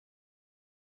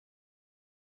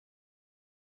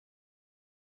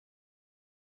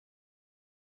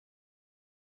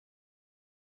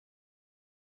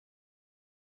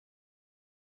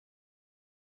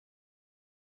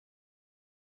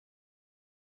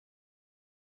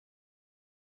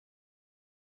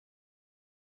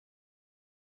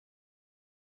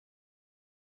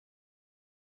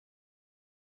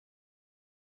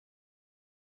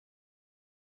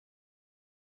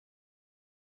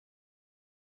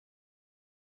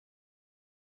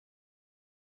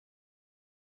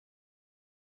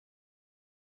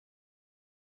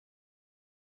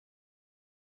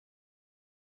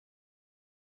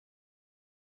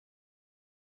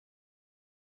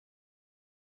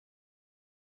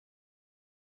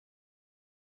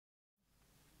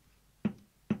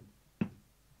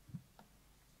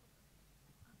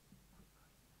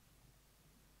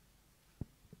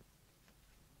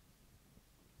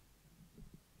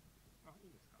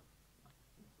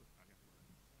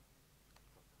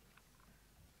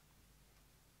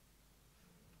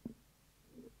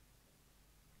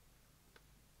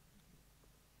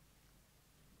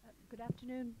Good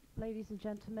afternoon, ladies and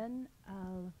gentlemen.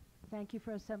 Thank you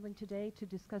for assembling today to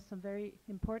discuss some very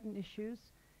important issues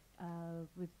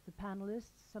with the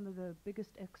panelists, some of the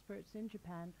biggest experts in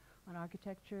Japan on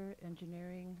architecture,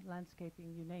 engineering,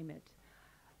 landscaping, you name it.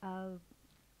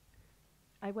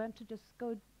 I want to just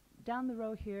go down the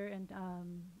row here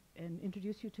and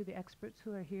introduce you to the experts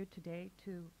who are here today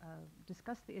to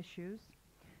discuss the issues.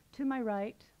 To my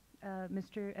right,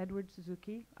 Mr. Edward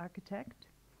Suzuki, architect.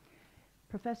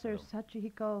 Professor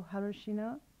Sachihiko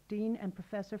Harashina, Dean and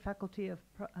Professor, Faculty of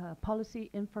Policy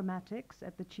Informatics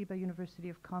at the Chiba University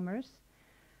of Commerce.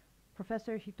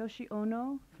 Professor Hidetoshi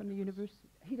Ohno from the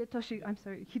Hidetoshi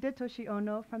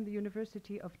Ohno from the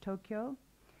University of Tokyo.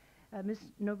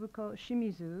 Ms. Nobuko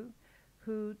Shimizu,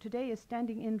 who today is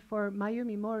standing in for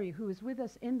Mayumi Mori, who is with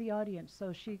us in the audience,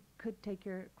 so she could take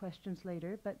your questions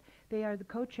later, but they are the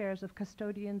co-chairs of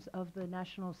Custodians of the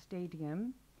National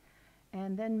Stadium.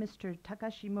 And then Mr.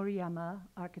 Takashi Moriyama,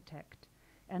 architect,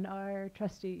 and our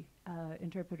trusty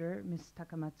interpreter, Ms.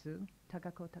 Takako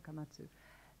Takamatsu.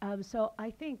 So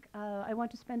I think I want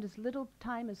to spend as little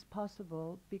time as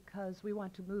possible because we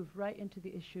want to move right into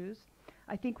the issues.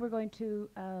 I think we're going to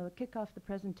kick off the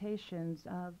presentations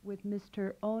with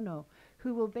Mr. Ohno,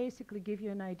 who will basically give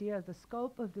you an idea of the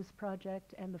scope of this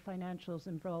project and the financials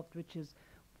involved, which is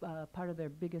part of their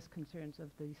biggest concerns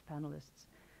of these panelists.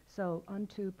 So on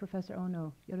to Professor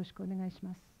Ohno. Yoroshiku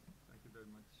onegaishimasu. Thank you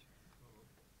very much. So,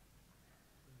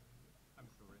 I'm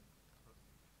sorry.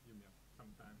 Give me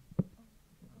some time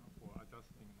for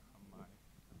adjusting my.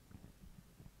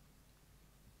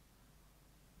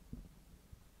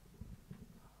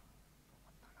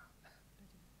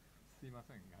 すいま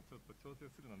せんが、ちょっと調整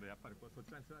するので、やっぱりそ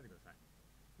ちらに座ってください。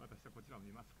私はこちらを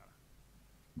見ますか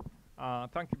ら。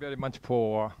Thank you very much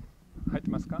for. 入って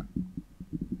ますか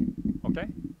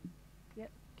 ？Okay?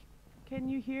 Can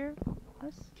you hear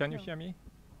us? Can you hear me?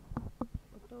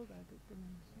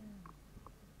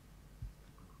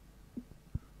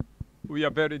 We are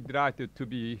very delighted to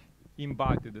be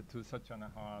invited to such an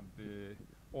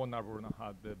honorable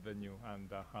venue, and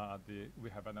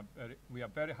we are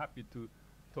very happy to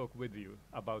talk with you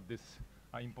about this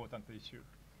important issue.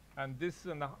 And this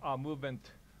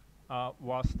movement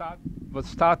was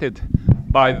started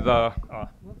by the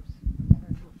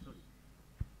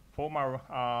former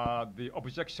the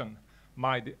objection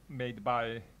made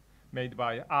by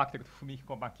architect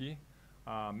Fumihiko Maki.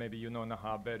 Maybe you know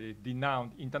very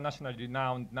renowned, internationally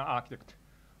renowned architect,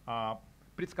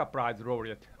 Pritzker Prize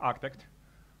laureate architect,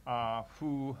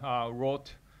 who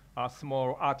wrote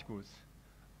small articles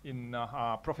in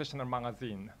professional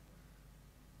magazine.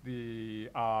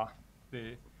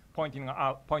 Pointing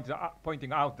out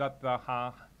that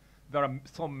there are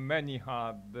so many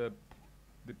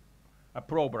a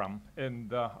program and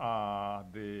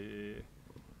the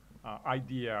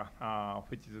idea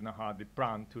which is the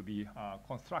plan to be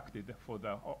constructed for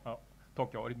the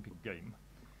Tokyo Olympic game.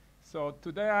 So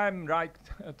today I'm like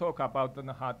to talk about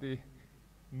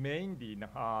mainly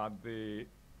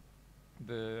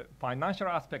the financial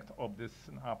aspect of this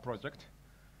project.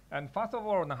 And first of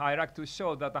all, I like to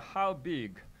show that how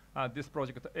big this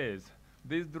project is.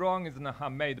 This drawing is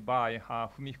made by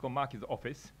Fumihiko Maki's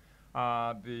office.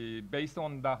 Based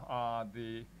on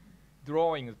the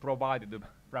drawings provided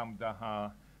from the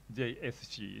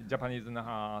JSC, Japanese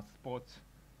Sports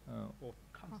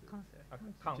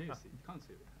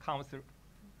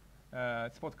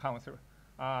Sports Council.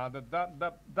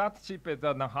 That ship is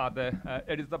the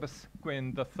Elizabeth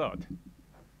Queen III.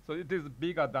 So it is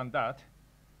bigger than that.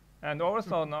 And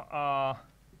also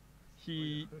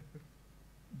he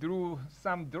drew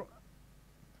some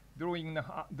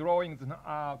drawings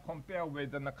compared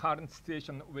with the current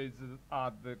situation with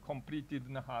the completed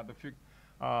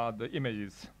the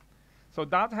images. So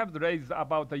that has raised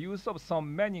about the use of so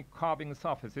many carving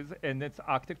surfaces in its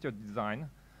architecture design,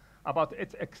 about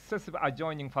its excessive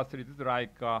adjoining facilities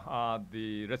like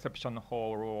the reception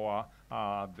hall or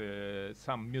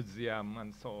some museum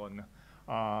and so on.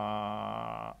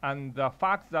 And the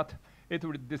fact that it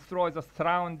will destroy the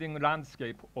surrounding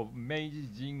landscape of Meiji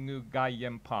Jingu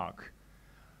Gaien Park.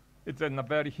 It's a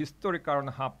very historical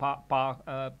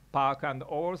park, and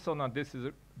also this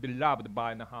is beloved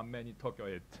by many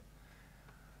Tokyoites.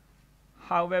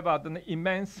 However, the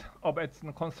immense of its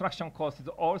construction cost is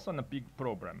also a big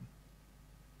problem.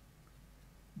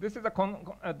 This is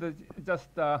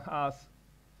just the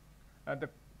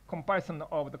comparison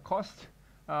of the cost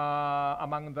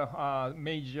among the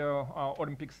major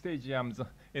Olympic stadiums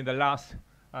in the last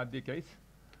decades,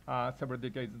 several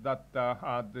decades, that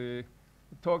the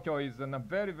Tokyo is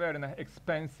very, very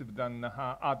expensive than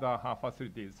other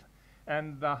facilities.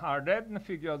 And the red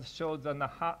figures show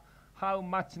how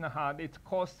much it's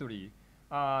costly.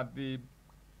 The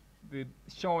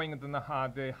showing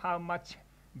how much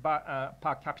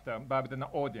per capita by the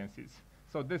audiences.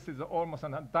 So this is almost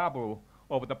a double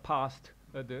of the past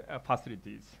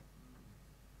facilities.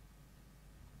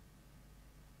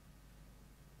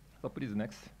 So please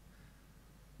next.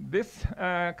 This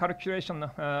calculation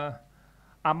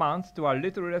amounts to a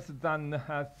little less than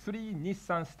 3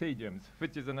 Nissan stadiums,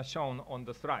 which is shown on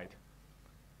the slide.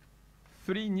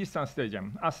 3 Nissan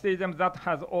stadium, a stadium that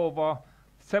has over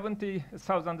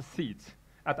 70,000 seats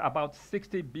at about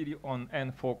 60 billion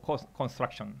yen for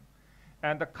construction.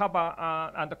 And the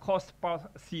and the cost per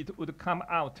seat would come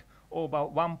out over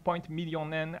 1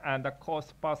 million yen, and the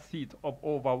cost per seat of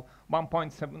over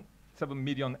 1.7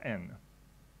 million yen.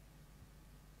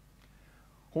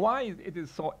 Why is it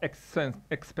so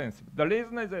expensive? The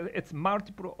reason is that it's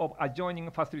multiple of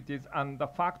adjoining facilities and the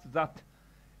fact that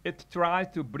it tries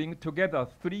to bring together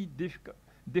 3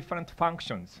 different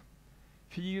functions: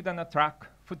 field and track,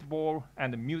 football,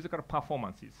 and musical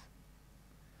performances.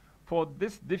 For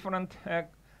this different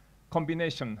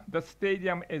combination, the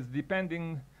stadium is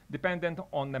dependent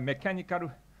on the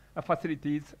mechanical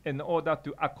facilities in order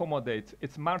to accommodate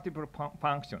its multiple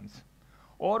functions,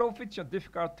 all of which are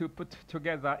difficult to put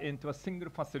together into a single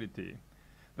facility.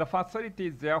 The facility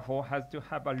therefore has to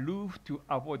have a roof to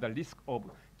avoid the risk of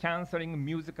canceling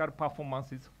musical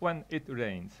performances when it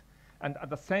rains. And at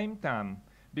the same time,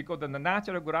 because the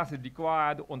natural grass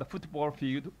required on the football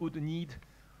field would need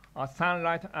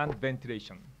sunlight and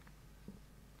ventilation.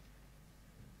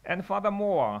 And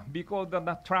furthermore, because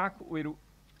the track will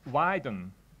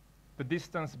widen the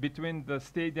distance between the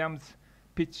stadium's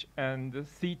pitch and the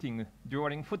seating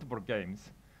during football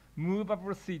games,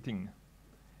 movable seating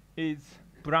is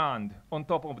planned on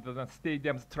top of the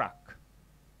stadium's track.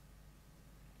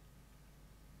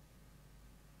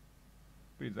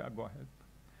 Please go ahead.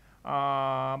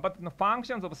 But the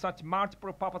functions of such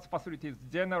multiple purpose facilities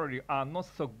generally are not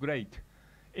so great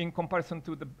in comparison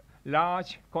to the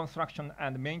large construction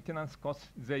and maintenance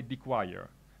costs they require.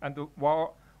 And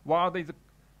while there is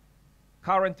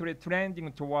currently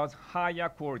trending towards higher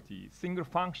quality single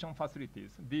function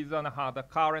facilities, these are the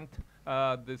current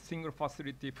the single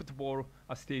facility football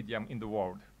stadium in the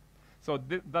world. So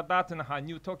that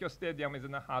new Tokyo Stadium is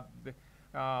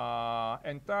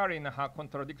entirely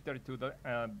contradictory to the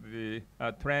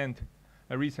trend,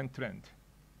 a recent trend.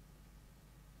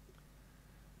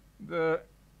 The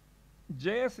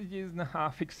JSG's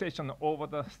fixation over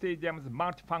the stadium's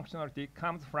multifunctionality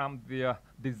comes from their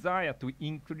desire to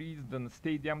increase the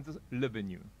stadium's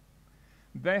revenue.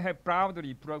 They have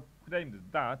proudly proclaimed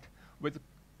that with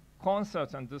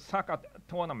concerts and the soccer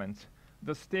tournaments,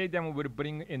 the stadium will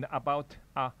bring in about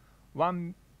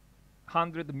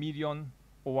 100 million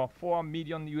or 4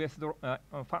 million US dollar,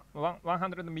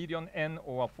 100 million yen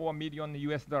or 4 million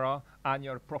US dollar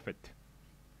annual profit.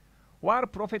 While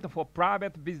profit for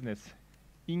private business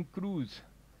includes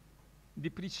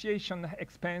depreciation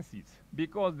expenses,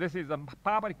 because this is a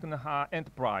public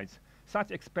enterprise, such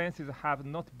expenses have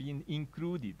not been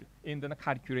included in the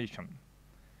calculation.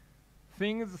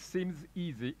 Things seem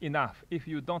easy enough if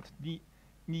you don't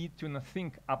need to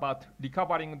think about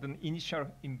recovering the initial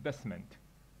investment.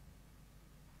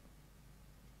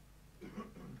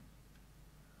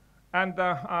 And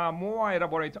the more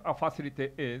elaborate a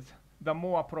facility is, the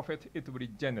more profit it will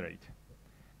generate.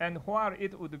 And while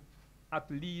it would at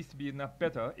least be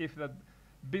better if the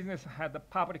business had a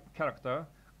public character,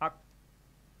 a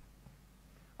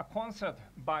concert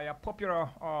by a popular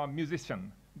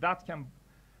musician that can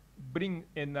bring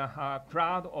in a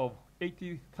crowd of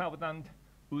 80,000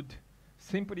 would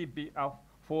simply be a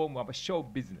form of a show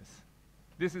business.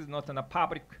 This is not a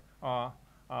public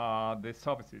the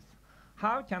services.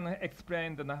 How can I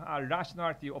explain the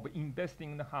rationality of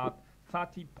investing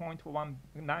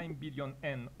 30.19 billion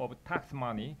yen of tax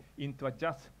money into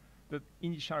just the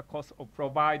initial cost of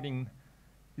providing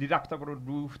reductible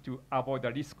roof to avoid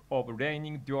the risk of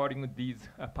raining during these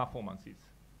performances?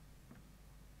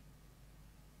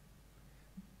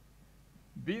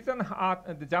 These are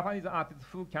the Japanese artists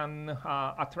who can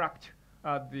attract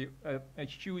a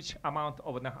huge amount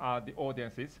of the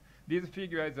audiences. These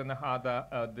figures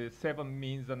the 7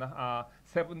 means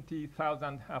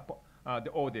 70,000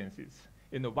 the audiences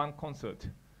in one concert.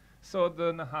 So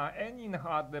any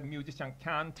the musician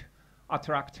can't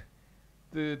attract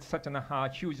such a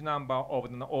huge number of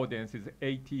the audiences,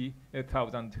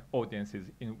 80,000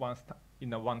 audiences in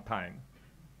one time.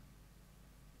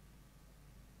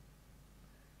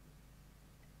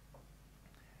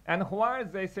 And while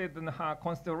they said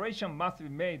consideration must be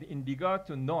made in regard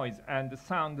to noise and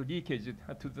sound leakage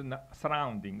to the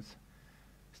surroundings,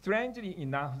 strangely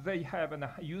enough, they have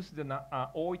used the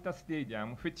Oita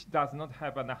Stadium, which does not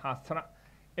have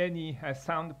any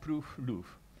soundproof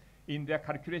roof, in their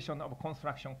calculation of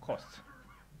construction costs.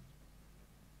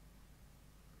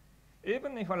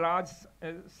 Even if a large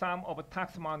sum of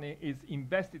tax money is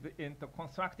invested into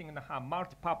constructing a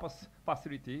multi-purpose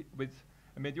facility with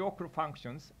mediocre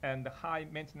functions and high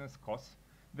maintenance costs,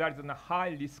 there is a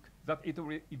high risk that it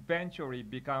will eventually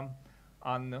become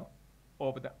an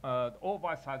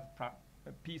oversized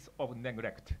piece of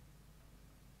neglect.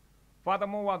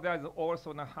 Furthermore, there is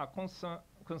also a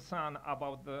concern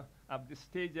about the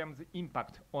stadium's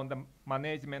impact on the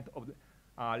management of the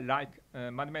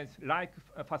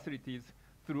facilities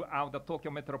throughout the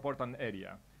Tokyo metropolitan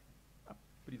area.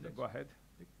 Please go ahead.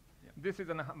 Yeah. This is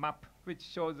a map which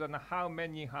shows how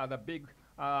many the big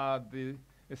the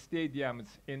stadiums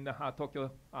in the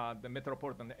Tokyo the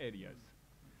metropolitan areas.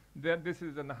 Then this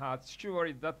is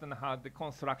surely that the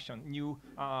construction,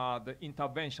 the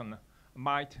intervention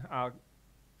might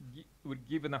will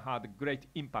give the great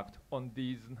impact on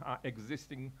these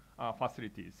existing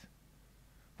facilities.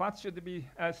 What should be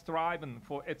striven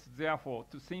for it, therefore,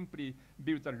 to simply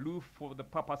build a roof for the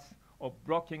purpose of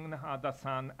blocking the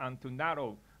sun and to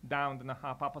narrow down the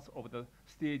purpose of the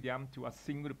stadium to a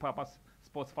single-purpose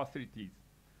sports facilities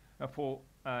for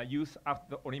use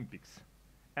after the Olympics.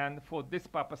 And for this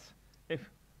purpose, if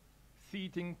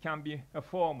seating can be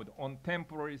formed on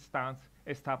temporary stands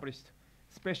established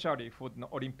especially for the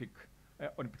Olympics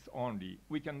only,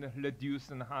 we can reduce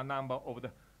the number of the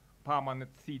permanent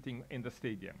seating in the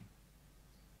stadium.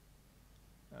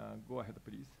 Go ahead,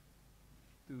 please.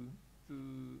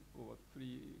 2 or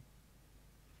 3.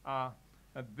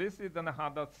 This is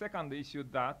the second issue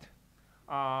that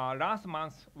last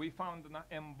month we found an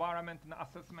environmental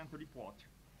assessment report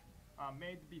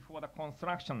made before the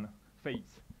construction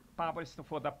phase, published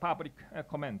for the public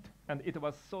comment. And it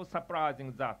was so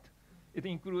surprising that it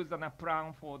includes a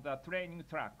plan for the training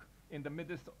track in the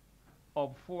midst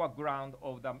of foreground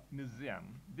of the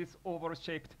museum. This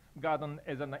oval-shaped garden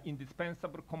is an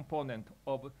indispensable component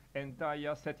of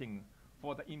entire setting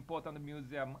for the important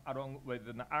museum, along with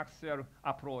an axial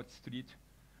approach street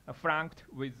flanked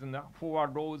with 4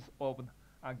 rows of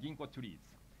ginkgo trees.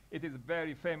 It is a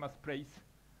very famous place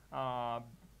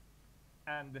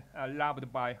and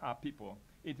loved by people.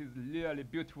 It is really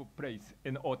beautiful place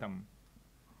in autumn.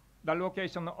 The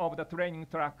location of the training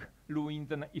track ruins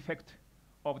the effect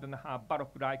of the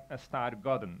Baroque-like style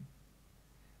garden.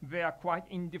 They are quite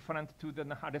indifferent to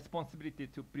the responsibility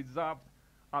to preserve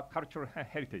our cultural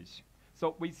heritage.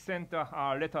 So we sent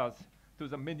letters to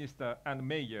the minister and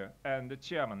mayor and the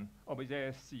chairman of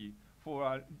JSC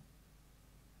for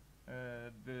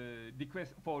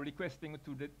requesting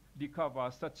to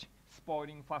recover such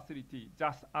spoiling facility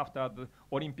just after the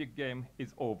Olympic game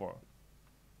is over.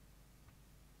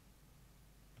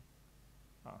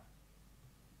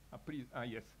 Please,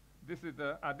 yes. This is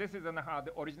the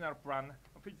original plan,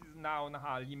 which is now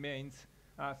remains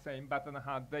same, but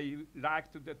they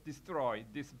like to destroy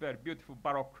this very beautiful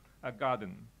Baroque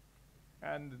garden.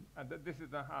 And this is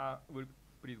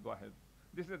please go ahead.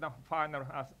 This is the final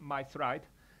my slide.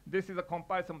 This is a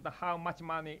comparison of how much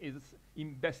money is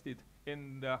invested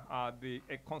in the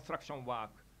construction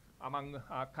work among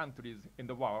countries in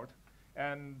the world,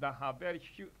 and very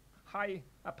high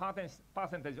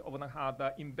percentage of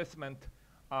the investment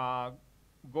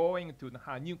going to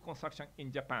new construction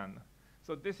in Japan.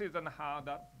 So this is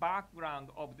the background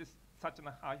of this such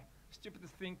a stupid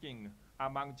thinking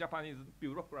among Japanese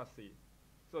bureaucracy.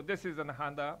 So this is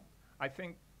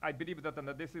I believe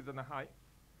that this is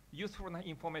useful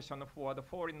information for the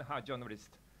foreign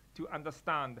journalists to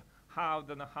understand how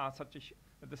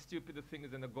the stupid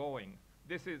things are going.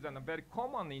 This is very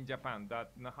common in Japan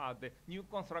that the new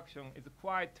construction is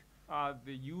quite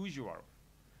the usual.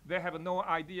 They have no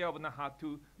idea of how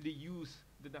to reuse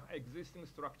the existing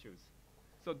structures.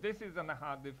 So this is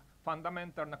the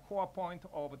fundamental core point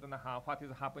of what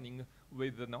is happening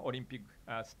with the Olympic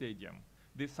Stadium.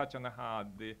 This such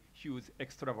the huge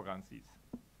extravagancies.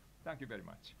 Thank you very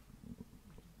much.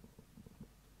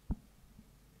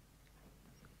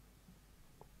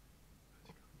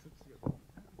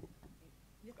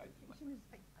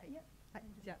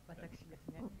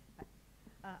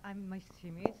 I'm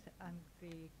Shimizu. I'm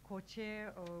the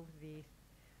co-chair of the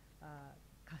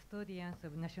Custodians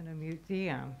of National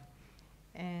Museum,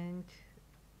 and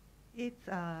it's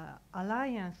an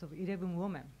alliance of 11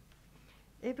 women.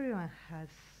 Everyone has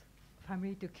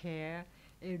family to care,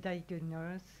 elderly to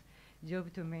nurse,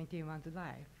 job to maintain one's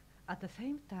life. at the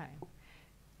same time,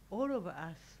 all of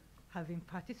us have been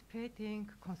participating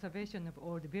conservation of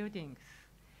old buildings,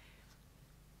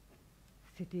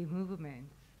 city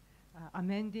movements,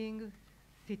 amending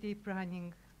City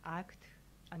Planning Act,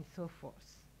 and so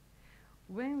forth.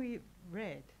 When we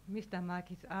read Mr.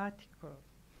 Maki's article,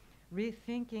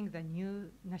 Rethinking the New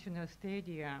National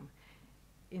Stadium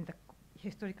in the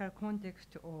historical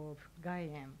context of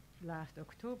Gaien last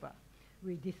October,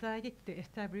 we decided to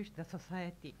establish the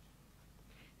society.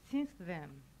 Since then,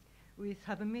 we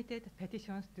submitted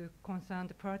petitions to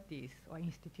concerned parties or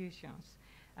institutions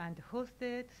and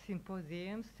hosted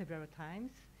symposiums several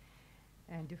times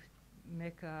and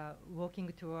make a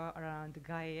walking tour around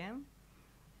Gaien.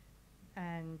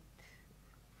 And,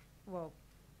 well,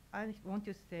 I want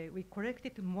to say we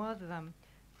collected more than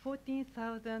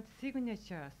 14,000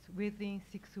 signatures within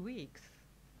 6 weeks.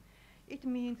 It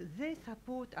means they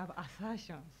support our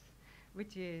assertions,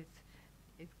 which is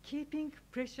keeping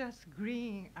precious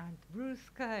green and blue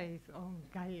skies on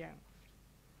Gaien.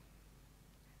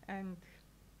 And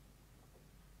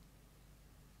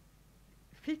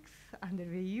fix and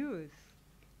reuse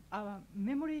our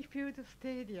memory-filled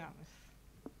stadiums.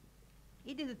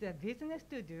 It is their business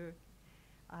to do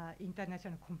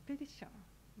international competition,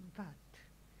 but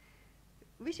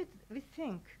we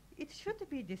think it should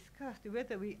be discussed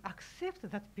whether we accept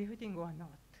that building or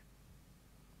not.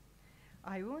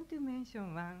 I want to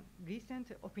mention one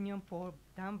recent opinion poll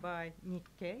done by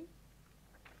Nikkei.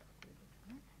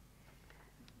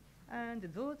 And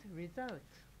those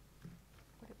results,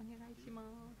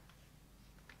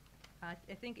 I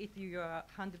think it's your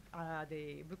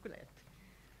the booklet.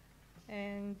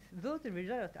 And those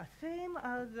results are same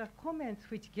as the comments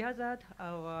which gathered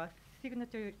our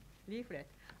signature leaflet.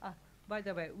 By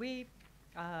the way, we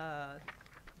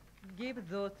give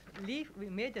those we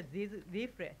made this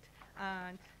leaflet,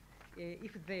 and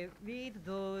if they read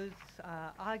those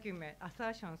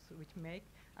assertions which make,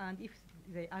 and if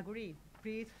they agree,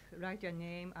 please write your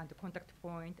name and the contact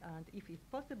point, and if it's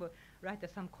possible, write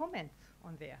some comments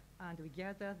on there, and we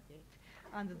gathered it.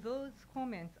 And those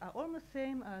comments are almost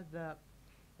same as the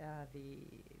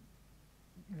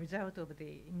result of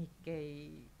the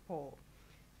Nikkei poll.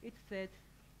 It said,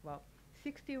 well,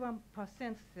 61%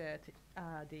 said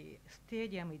the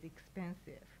stadium is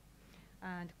expensive,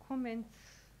 and comments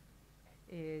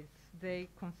is they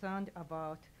concerned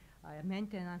about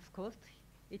maintenance costs.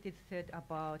 It is said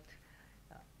about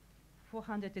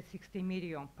 460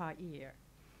 million per year,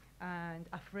 and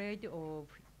afraid of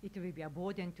it will be a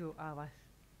burden to our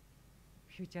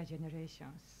future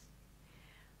generations.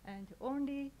 And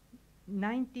only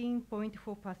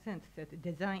 19.4% said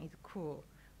design is cool,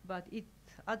 but it's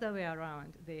other way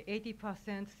around. The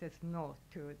 80% says no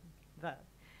to that.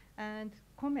 And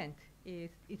comment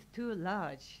is it's too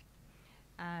large,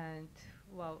 and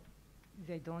well,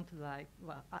 they don't like,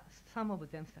 well, some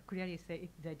of them clearly say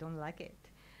they don't like it.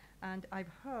 And I've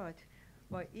heard,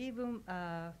 well, even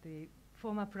the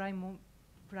former Prime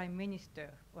Minister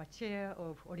or chair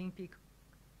of Olympic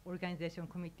Organization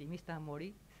Committee, Mr.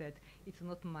 Mori, said, it's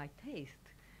not my taste,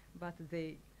 but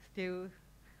they still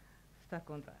stuck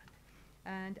on that.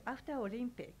 And after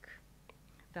Olympic,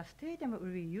 the stadium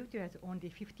will be utilized only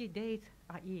 50 days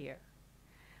a year.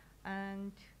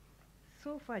 And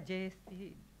so far,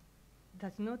 JSC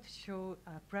does not show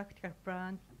a practical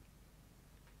plan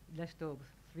rest of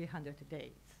 300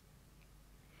 days.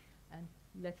 And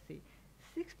let's see,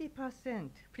 60%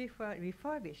 prefer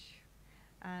refurbish,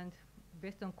 and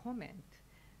based on comment,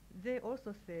 they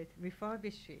also said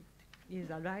refurbish it is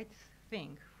the right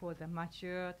thing for the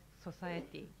mature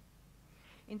society.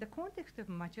 In the context of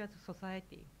mature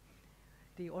society,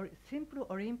 the simple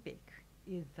Olympic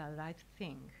is the right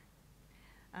thing.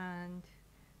 And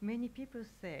many people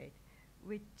said,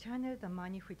 we channel the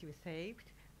money which we saved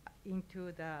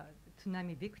into the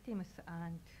tsunami victims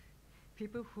and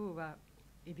people who were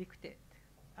evicted,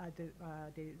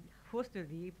 they forced to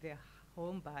leave their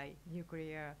home by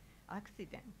nuclear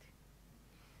accident.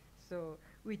 So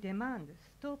we demand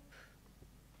stop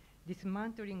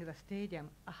dismantling the stadium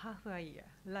a half a year,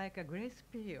 like a grace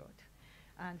period,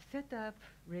 and set up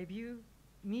review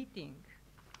meeting,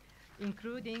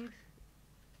 including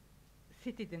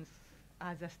citizens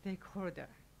as a stakeholder.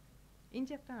 In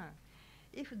Japan,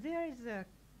 if there is a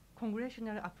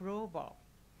congressional approval,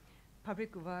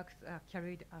 public works are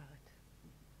carried out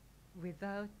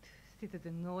without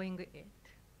citizens knowing it.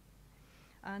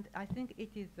 And I think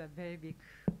it is a very big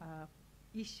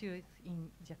issue in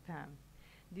Japan.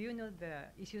 Do you know the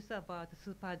issues about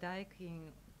super dike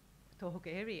in Tohoku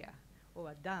area,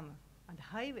 or a dam and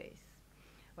highways?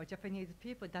 Or Japanese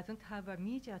people doesn't have a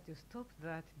measure to stop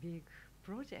that big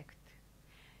project.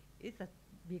 It's a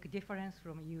big difference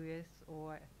from US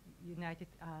or United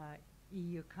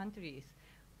EU countries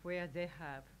where they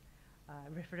have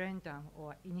referendum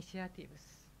or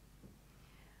initiatives.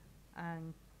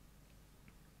 And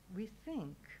we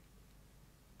think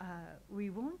we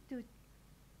want to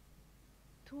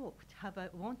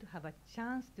want to have a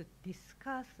chance to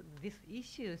discuss these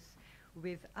issues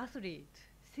with athletes,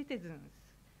 citizens,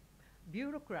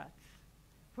 bureaucrats,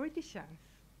 politicians,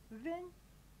 then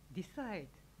decide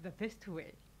the best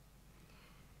way.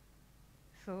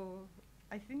 So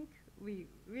I think we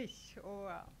wish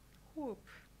or hope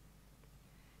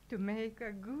to make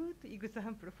a good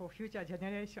example for future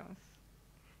generations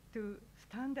to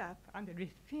stand up and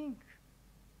rethink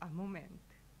a moment.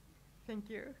 Thank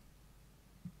you.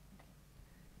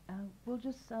 We'll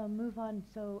just move on.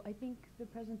 So I think the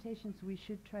presentations, we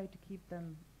should try to keep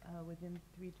them within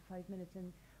 3 to 5 minutes.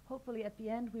 And hopefully at the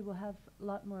end, we will have a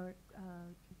lot more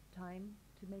time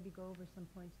to maybe go over some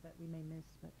points that we may miss.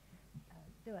 But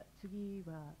では次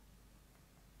は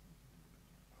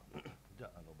じ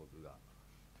ゃあ僕が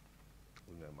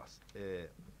読みます。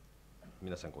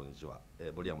皆さんこんにちは。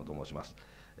森山と申します。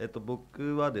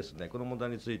僕はですね、この問題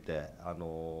について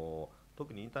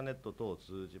特にインターネット等を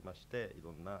通じましてい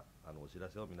ろんなお知ら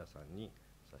せを皆さんに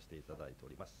させていただいてお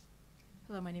ります。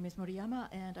Hello, my name is Moriyama,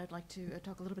 and I'd like to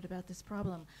talk a little bit about this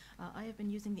problem. I have been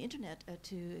using the internet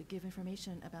to give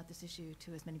information about this issue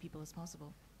to as many people as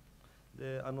possible.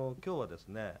 で今日はです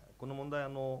ね、この問題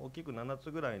大きく7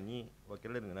つぐらいに分け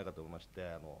られるんじゃないかと思いまし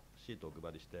てシートをお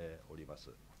配りしております。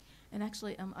And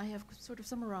actually, I have sort of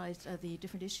summarized the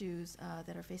different issues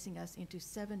that are facing us into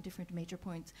 7 different major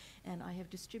points, and I have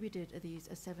distributed these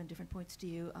 7 different points to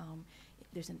you.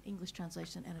 There's an English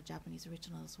translation and a Japanese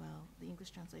original as well. The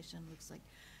English translation looks like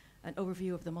an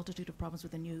overview of the multitude of problems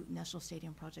with the new national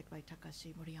stadium project by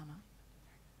Takashi Moriyama.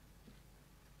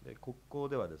 でここ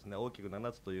ではですね、大きく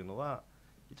7つというのは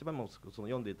一番もその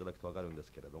読んでいただくと分かるんで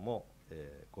すけれども、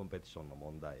コンペティションの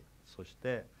問題、そし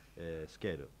て、ス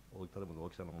ケール、建物の大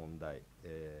きさの問題、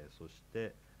そし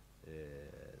て、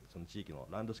その地域の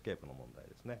ランドスケープの問題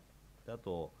ですね。であ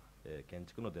と、建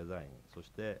築のデザイン、そ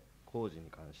して工事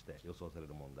に関して予想され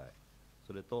る問題、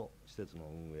それと施設の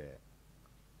運営、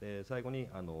で最後に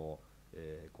こ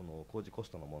の工事コス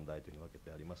トの問題というふうに分け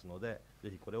てありますので、ぜ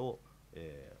ひこれを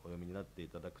お読みになってい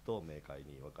ただくと明快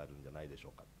に分かるんじゃないでし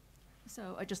ょうか。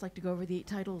So I'd just like to go over the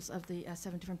titles of the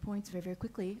 7 different points very, very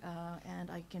quickly,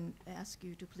 and I can ask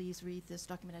you to please read this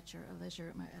document at your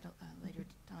leisure at a later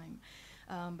time.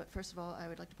 But first of all, I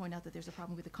would like to point out that there's a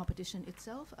problem with the competition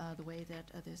itself, the way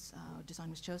that this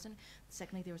design was chosen.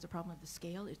 Secondly, there was a problem with the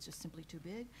scale. It's just simply too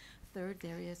big. Third,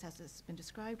 there is, as has been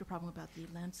described, a problem about the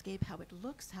landscape, how it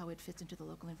looks, how it fits into the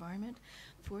local environment.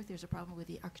 Fourth, there's a problem with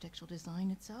the architectural design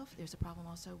itself. There's a problem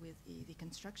also with the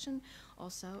construction.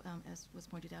 Also, as was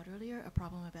pointed out earlier, a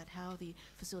problem about how the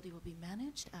facility will be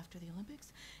managed after the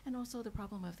Olympics, and also the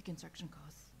problem of the construction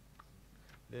costs.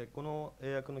 でこの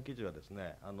英訳の記事はです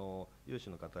ね、有志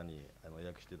の方に英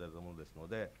訳していただいたものですの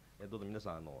で、どうぞ皆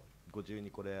さんご自由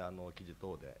にこれ記事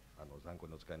等で参考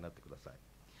にお使いになってください。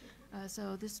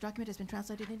So this document has been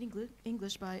translated in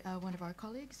English by one of our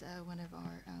colleagues, one of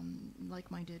our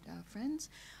like-minded friends.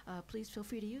 Please feel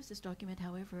free to use this document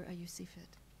however you see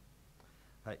fit.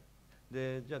 はい。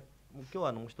でじゃあ今日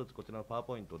はもう一つこちらのパワー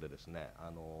ポイントでですね、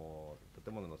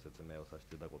建物の説明をさせ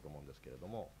ていただこうと思うんですけれど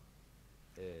も、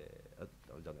じゃあ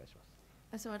お願いしま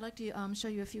す。So I'd like to show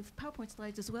you a few PowerPoint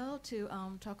slides as well to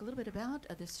talk a little bit about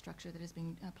this structure that is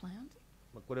being planned.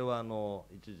 これは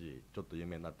一時ちょっと有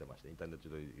名になってまして、インターネット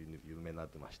で有名になっ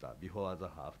てましたビフォーザ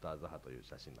ハアフターザハという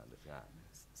写真なんですが。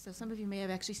So some of you may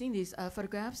have actually seen these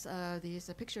photographs,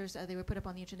 these pictures. They were put up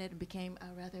on the internet and became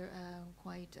rather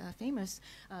quite famous.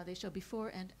 They show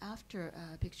before and after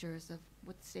pictures of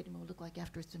what the stadium will look like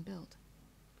after it's been built.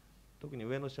 特に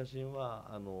上の写真は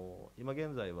今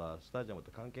現在はスタジアム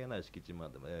と関係ない敷地ま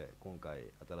で今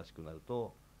回新しくなる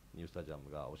とニュースタジアム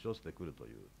が押し寄せてくると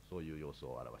いうそういう様子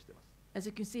を表しています。As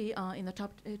you can see in the top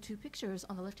 2 pictures,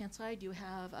 on the left-hand side you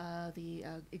have the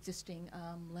existing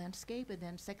landscape, and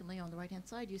then secondly on the right-hand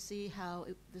side you see how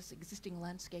this existing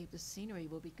landscape, this scenery,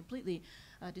 will be completely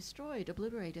destroyed,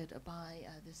 obliterated by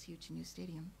this huge new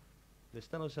stadium. で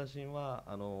下の写真は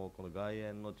この外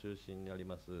苑の中心にあり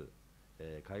ます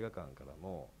絵画館から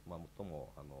の、最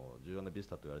も重要なビス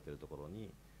タと言われているところ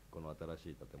にこの新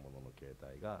しい建物の形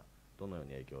態がどのよう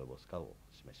に影響を及ぼすかを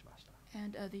示しました。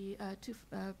And the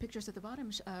 2 pictures at the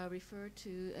bottom refer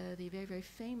to the very, very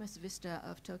famous vista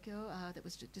of Tokyo that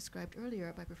was described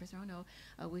earlier by Professor Ohno,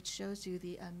 which shows you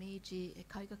the Meiji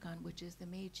Kaigakan, which is the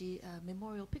Meiji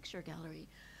Memorial Picture Gallery.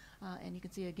 And you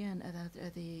can see again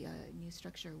that the new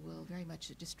structure will very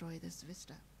much destroy this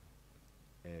vista.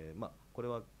 これ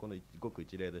はこのごく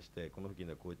一例でして、この付近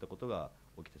ではこういったことが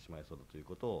起きてしまいそうだという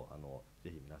ことを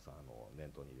ぜひ皆さん念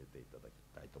頭に入れていただき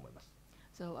たいと思います。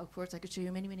So of course I could show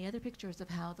you many, many other pictures of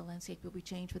how the landscape will be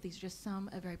changed, but these are just some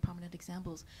very prominent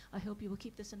examples. I hope you will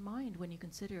keep this in mind when you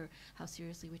consider how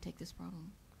seriously we take this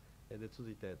problem. で続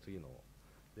いて次の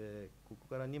でここ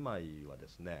から2枚はで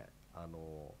すね、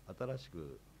新し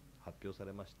く発表さ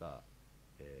れました、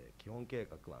基本計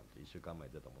画案と1週間前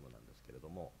に出たものなんですけれど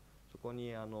も、そこ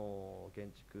に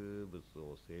建築物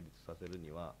を成立させる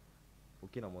には大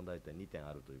きな問題点2点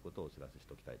あるということをお知らせし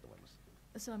ておきたいと思います。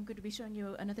So I'm going to be showing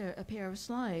you another pair of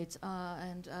slides,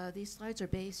 and these slides are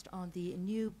based on the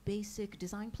new basic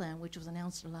design plan, which was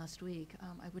announced last week.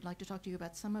 I would like to talk to you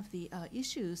about some of the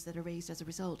issues that are raised as a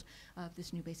result of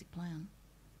this new basic plan.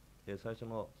 最初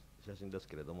の写真です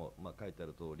けれども、書いてあ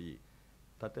る通り、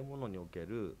建物におけ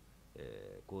る、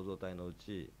構造体のう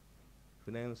ち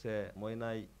不燃性、燃え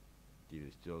ないとい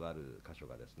う必要がある箇所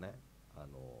がですね、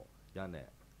屋根、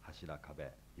柱、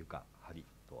壁、床、梁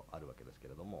とあるわけですけ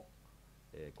れども、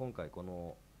今回こ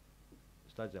の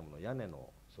スタジアムの屋根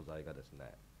の素材がです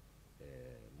ね、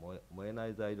燃えな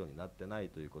い材料になってない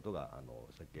ということが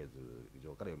設計図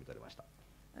上から読み取れました。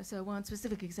So one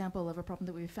specific example of a problem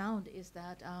that we found is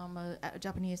that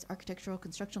Japanese architectural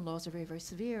construction laws are very, very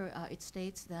severe. It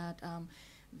states that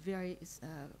very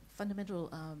fundamental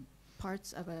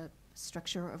parts of a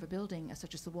structure of a building,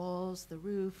 such as the walls, the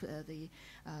roof,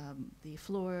 the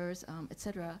floors,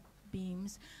 etc.,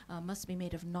 beams, must be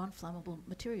made of non-flammable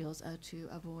materials to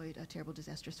avoid a terrible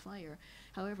disastrous fire.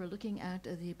 However, looking at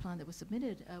the plan that was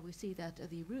submitted, we see that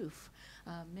the roof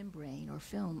membrane or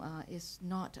film is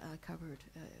not covered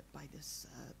by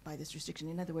this restriction.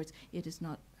 In other words, it is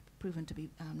not proven to be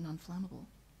non-flammable.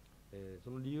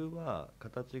 その理由は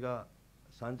形が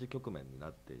3次局面に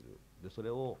なっている。でそれ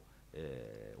を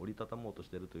折りたたもうとし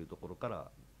ているというところから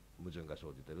矛盾が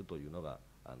生じているというのが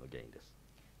原因です。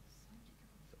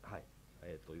はい。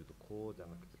というとこうじゃ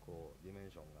なくてこうディメ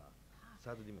ンションが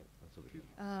サードディメンシ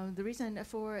ョン。The reason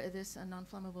for this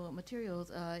non-flammable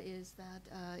materials is that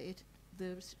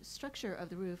the structure of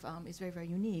the roof is very, very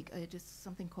unique. It is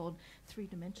something called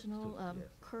three-dimensional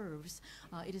curves.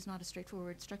 It is not a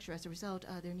straightforward structure. As a result,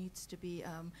 there needs to be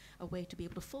a way to be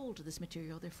able to fold this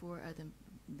material. Therefore,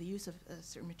 the use of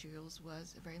certain materials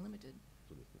was very limited.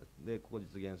 そうですね。で、ここ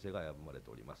実現性が危ぶまれて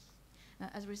おります。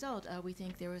As a result, we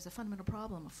think there is a fundamental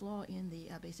problem, a flaw in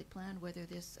the basic plan, whether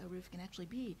this roof can actually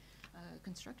be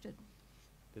constructed.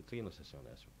 で、次の写真をお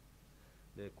願いしま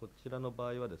す。で、こちらの場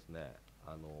合はですね、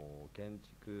建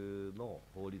築の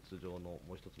法律上の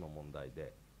もう一つの問題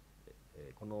で、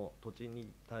この土地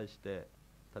に対して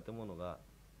建物が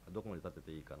どこまで建て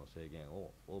ていいかの制限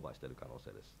をオーバーしている可能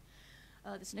性です。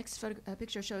This next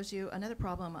picture shows you another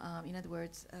problem. In other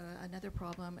words, another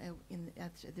problem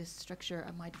that this structure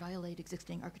might violate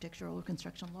existing architectural or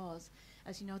construction laws.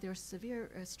 As you know, there are severe,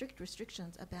 strict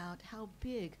restrictions about how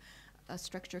big a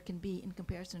structure can be in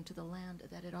comparison to the land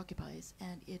that it occupies.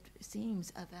 And it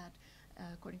seems that,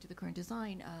 according to the current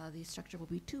design, the structure will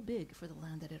be too big for the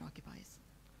land that it occupies.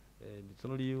 そ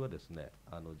の理由はですね、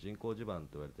人工地盤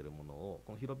と言われているものを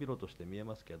この広々として見え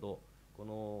ますけど、こ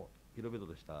の広々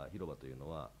とした広場というの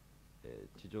は、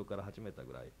地上から8メーター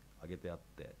ぐらい上げてあっ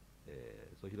て、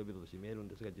そう広々として見えるん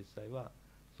ですが、実際は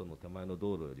その手前の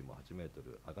道路よりも8メート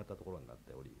ル上がったところになっ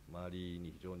ており、周り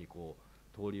に非常にこ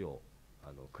う通りを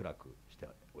暗くして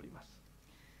おります。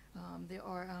There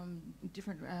are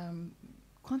different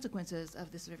consequences of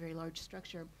this very large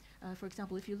structure. For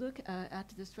example, if you look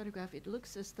at this photograph, it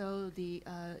looks as though the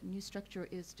new structure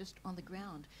is just on the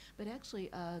ground, but actually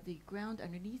the ground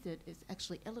underneath it is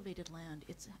actually elevated land.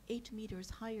 It's 8 meters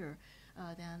higher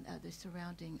than the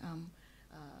surrounding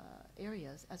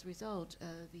areas. As a result,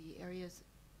 the areas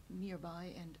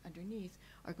nearby and underneath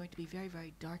are going to be very,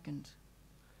 very darkened.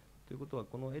 ということは、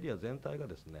このエリア全体が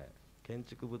ですね、建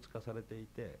築物化されてい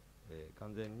て、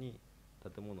完全に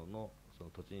建物のそ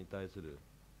の土地に対する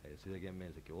制限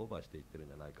面積をオーバーしていってるん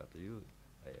じゃないかという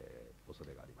恐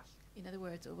れがあります。In other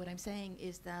words, what I'm saying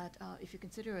is that if you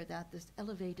consider that this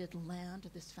elevated land,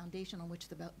 this foundation on which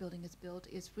the building is built,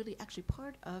 is really actually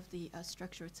part of the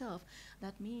structure itself,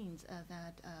 that means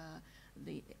that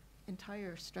the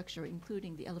entire structure,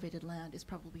 including the elevated land, is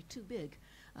probably too big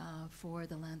for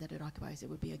the land that it occupies. It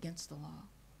would be against the law.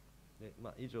 で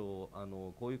以上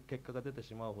こういう結果が出て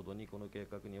しまうほどにこの計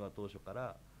画には当初か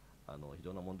ら非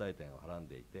常な問題点をはらん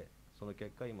でいて、その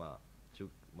結果今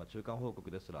中間報告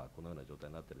ですらこのような状態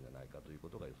になっているんじゃないかというこ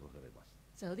とが予想されます。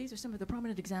So these are some of the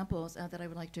prominent examples that I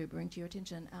would like to bring to your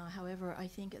attention. However, I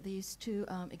think these two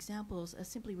examples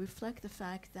simply reflect the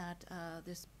fact that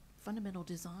this fundamental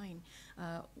design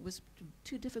was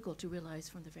too difficult to realize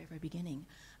from the very, very beginning.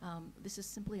 This is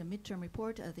simply a midterm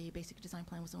report. The basic design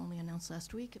plan was only announced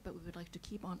last week, but we would like to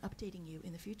keep on updating you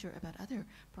in the future about other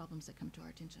problems that come to our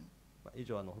attention. 以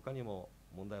上他にも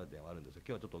問題点はあるんですが、今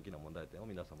日はちょっと大きな問題点を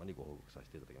皆様にご報告さ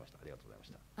せていただきました。ありがとうございま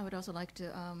した。I would also like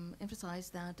to emphasize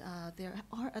that there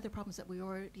are other problems that we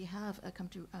already have come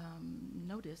to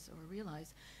notice or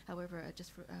realize. However,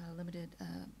 just for limited,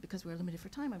 because we're limited for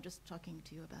time, I'm just talking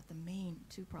to you about the main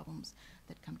two problems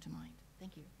that come to mind.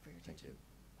 Thank you for your Thank attention.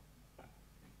 you.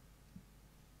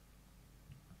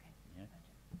 Okay. Yes.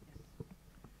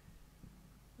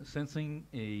 Sensing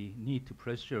a need to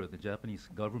pressure the Japanese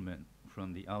government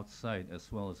from the outside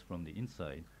as well as from the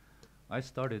inside, I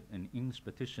started an English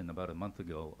petition about a month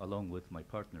ago along with my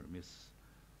partner, Ms.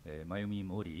 Mayumi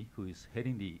Mori, who is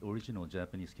heading the original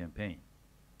Japanese campaign.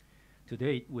 To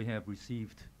date, we have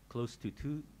received close to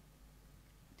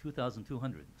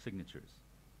 2,200 signatures.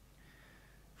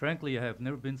 Frankly, I have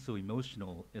never been so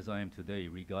emotional as I am today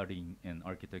regarding an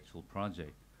architectural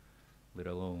project, let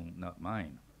alone not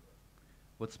mine.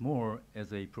 What's more,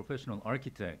 as a professional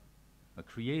architect, a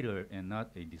creator and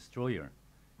not a destroyer,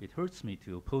 it hurts me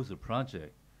to oppose a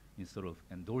project instead of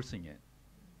endorsing it.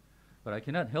 But I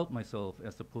cannot help myself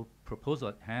as the proposal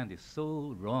at hand is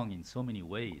so wrong in so many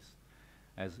ways,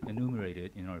 as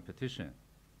enumerated in our petition.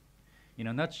 In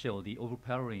a nutshell, the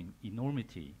overpowering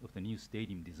enormity of the new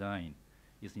stadium design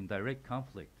is in direct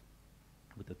conflict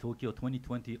with the Tokyo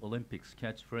 2020 Olympics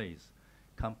catchphrase,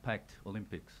 Compact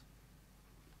Olympics.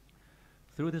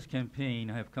 Through this campaign,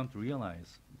 I have come to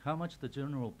realize how much the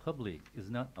general public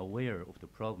is not aware of the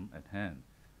problem at hand,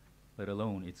 let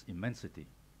alone its immensity.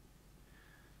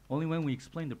 Only when we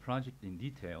explain the project in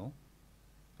detail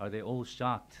are they all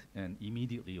shocked and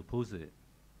immediately oppose it.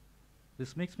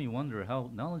 This makes me wonder how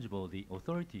knowledgeable the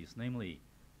authorities, namely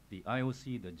the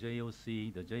IOC, the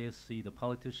JOC, the JSC, the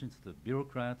politicians, the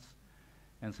bureaucrats,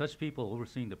 and such people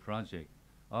overseeing the project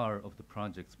are of the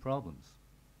project's problems.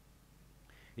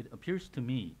 It appears to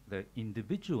me that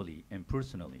individually and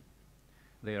personally,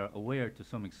 they are aware to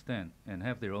some extent and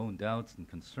have their own doubts and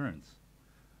concerns.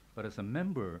 But as a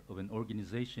member of an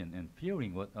organization and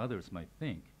fearing what others might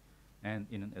think, and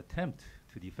in an attempt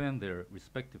to defend their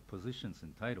respective positions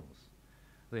and titles,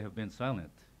 they have been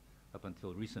silent up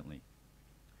until recently.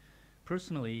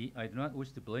 Personally, I do not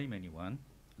wish to blame anyone,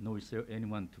 nor is there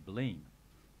anyone to blame.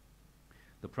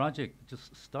 The project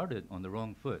just started on the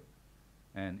wrong foot,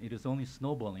 and it is only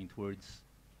snowballing towards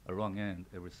a wrong end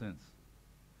ever since.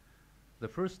 The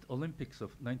first Olympics of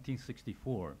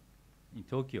 1964 in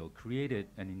Tokyo created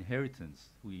an inheritance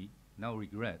we now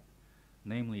regret,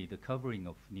 namely the covering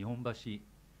of Nihonbashi,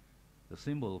 the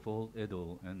symbol of old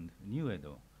Edo and new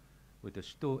Edo, with the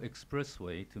Shito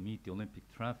Expressway to meet the Olympic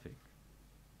traffic.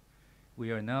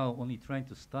 We are now only trying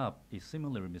to stop a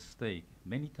similar mistake,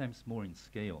 many times more in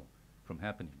scale, from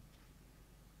happening.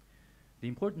 The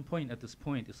important point at this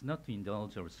point is not to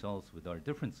indulge ourselves with our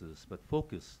differences, but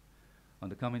focus on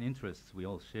the common interests we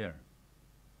all share.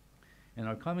 And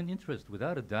our common interest,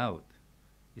 without a doubt,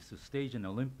 is to stage an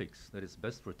Olympics that is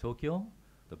best for Tokyo,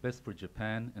 the best for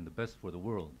Japan, and the best for the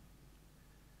world.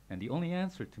 And the only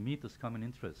answer to meet this common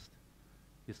interest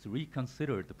is to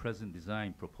reconsider the present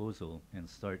design proposal and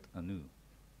start anew.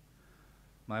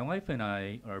 My wife and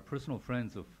I are personal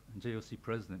friends of JOC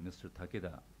President Mr.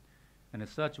 Takeda, and as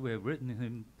such we have written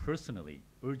him personally,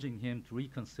 urging him to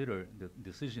reconsider the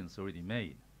decisions already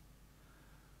made.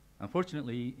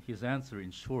 Unfortunately, his answer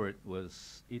in short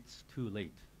was, "It's too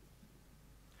late."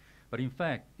 But in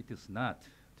fact, it is not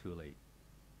too late.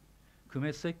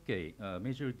 Kume Sekkei, a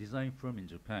major design firm in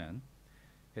Japan,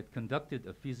 had conducted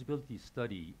a feasibility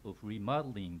study of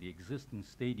remodeling the existing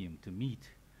stadium to meet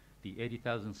the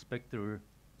 80,000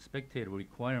 spectator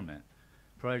requirement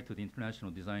prior to the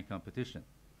international design competition.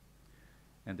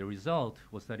 And the result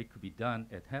was that it could be done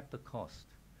at half the cost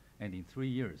and in 3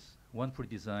 years, 1 for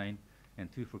design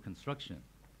and 2 for construction.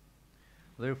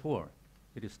 Therefore,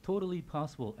 it is totally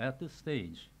possible at this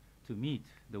stage to meet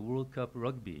the World Cup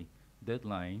Rugby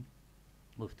deadline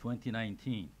of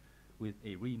 2019 with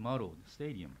a remodeled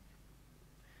stadium.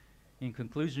 In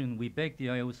conclusion, we beg the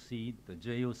IOC, the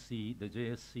JOC, the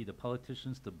JSC, the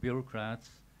politicians, the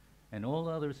bureaucrats, and all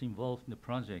others involved in the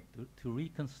project to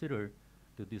reconsider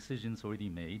the decisions already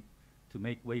made to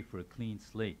make way for a clean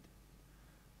slate.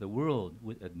 The world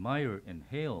would admire and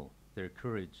hail their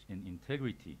courage and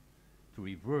integrity to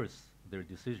reverse their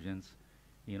decisions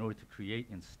in order to create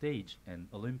and stage an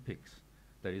Olympics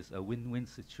that is a win-win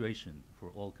situation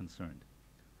for all concerned.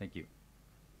 Thank you.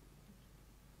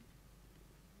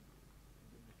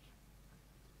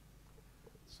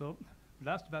 So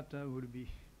last matter would be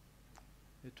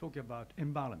talking about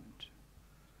environment.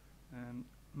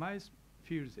 My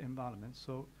field is environment,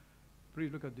 so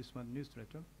please look at this one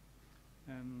newsletter.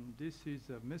 And this is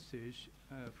a message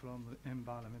from the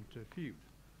environment field.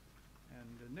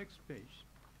 And the next page,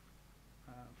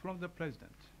 from the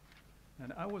president.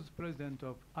 And I was president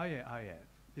of IAIA.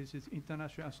 This is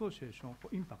International Association for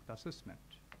Impact Assessment,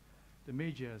 the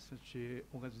major such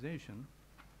organization,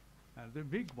 the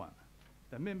big one.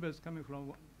 The members coming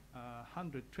from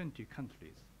 120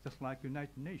 countries, just like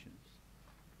United Nations.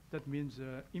 That means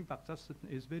impact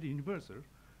assessment is very universal,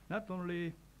 not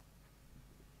only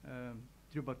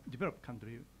developed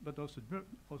country, but also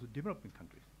developing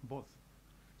countries, both.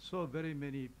 So very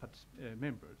many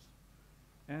members.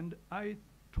 And I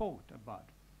talked about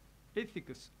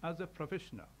ethics as a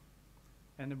professional.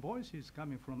 And the voice is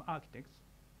coming from architects.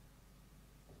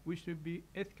 We should be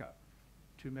ethical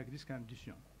to make this kind of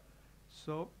decision.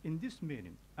 So in this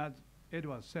meeting, as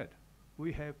Edward said,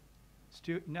 we have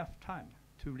still enough time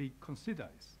to reconsider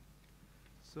this.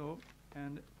 So,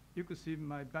 and you can see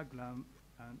my background,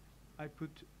 and I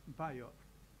put bio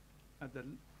at the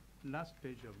last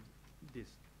page of this.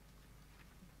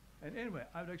 And anyway,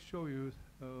 I would like to show you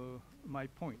my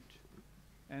point.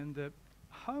 And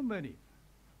how many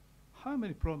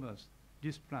problems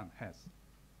this plan has,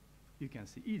 you can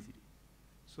see easily.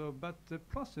 So, but the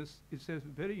process is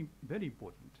very, very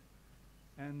important.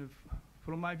 And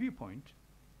from my viewpoint,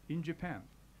 in Japan,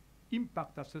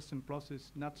 impact assessment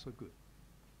process not so good.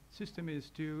 System is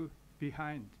still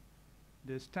behind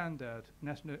the standard,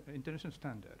 international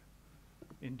standard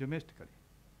in domestically.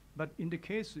 But in the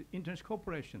case of international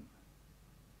cooperation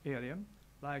area,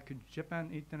 like Japan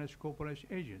International Cooperation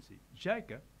Agency,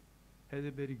 JICA, has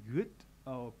a very good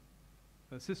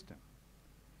system.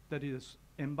 That is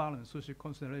environment social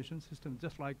consideration system,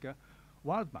 just like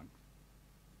World Bank,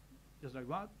 just like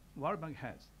what World Bank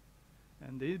has.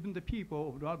 And even the people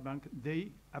of World Bank, they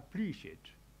appreciate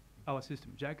our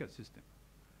system, JICA system.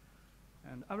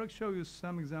 And I will show you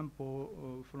some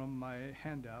example from my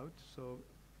handout. So,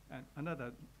 and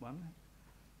another one,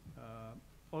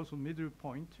 also middle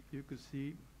point, you could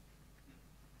see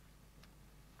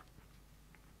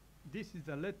this is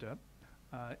a letter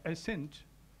I sent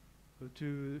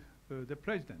to the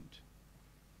president,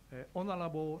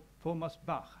 Honorable Thomas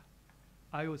Bach,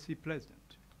 IOC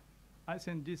president. I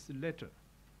sent this letter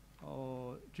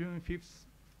June 5th,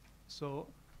 so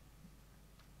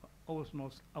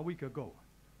almost a week ago.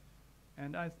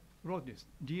 And I wrote this: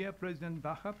 Dear President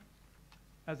Bach,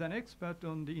 as an expert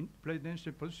on the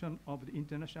presidential position of the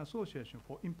International Association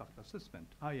for Impact Assessment,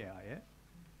 IAIA,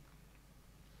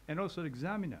 and also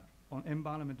examiner on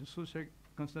environment and social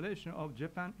consideration of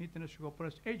Japan International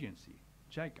Cooperation Agency,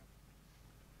 JICA.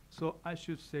 So I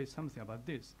should say something about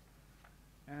this.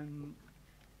 And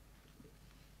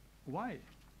why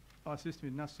our system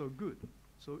is not so good?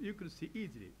 So you could see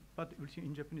easily, but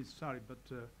in Japanese, sorry, but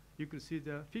you could see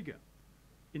the figure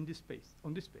in this space,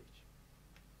 on this page.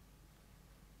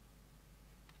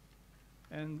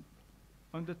 And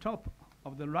on the top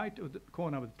of the right of the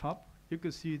corner of the top, you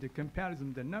can see the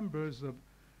comparison, the numbers of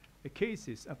the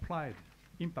cases applied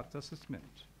impact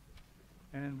assessment.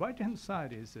 And right-hand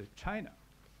side is China,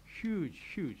 huge,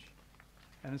 huge.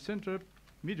 And center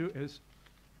middle is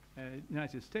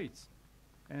United States.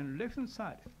 And left-hand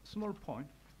side, small point,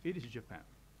 it is Japan.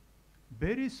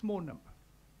 Very small number.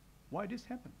 Why this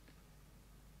happened?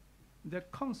 The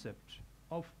concept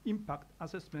of impact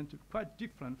assessment is quite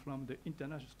different from the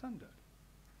international standard.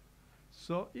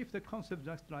 So if the concept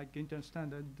just like international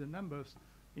standard, the numbers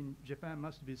in Japan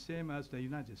must be same as the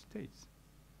United States.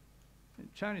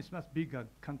 And China is much bigger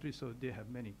country, so they have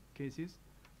many cases,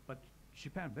 but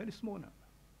Japan very small number.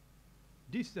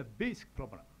 This is a basic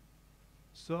problem.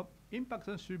 So impact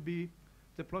assessment should be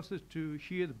the process to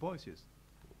hear the voices.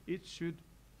 It should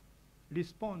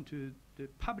respond to the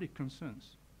public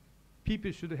concerns.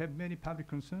 People should have many public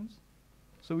concerns,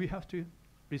 so we have to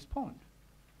respond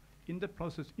in the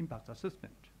process impact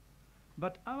assessment.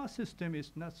 But our system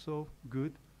is not so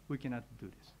good, we cannot do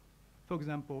this. For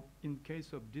example, in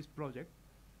case of this project,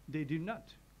 they did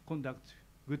not conduct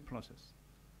good process.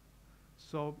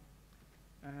 So,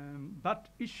 but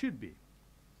it should be.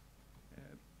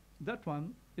 That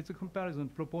one, it's a comparison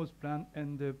proposed plan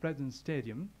and the present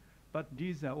stadium, but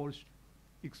these are all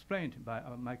explained by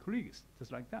my colleagues,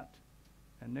 just like that.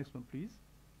 And next one, please.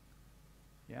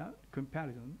 Yeah,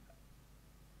 comparison.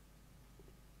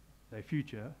 The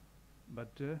future, but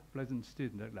present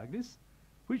state like this.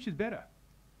 Which is better?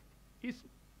 It's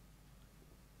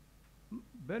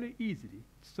very easily.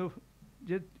 So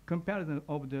just comparison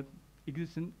of the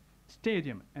existing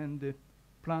stadium and the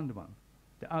planned one,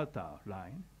 the outer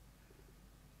line,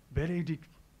 very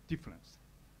difference.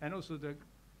 And also the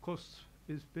cost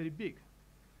is very big.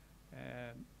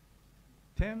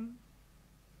 1000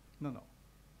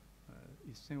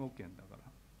億円だから。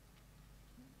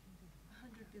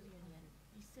100 billion yen.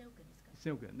 1000億円ですか。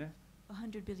1000億円ね。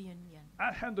100 billion yen.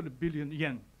 100 billion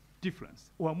yen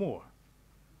difference or more.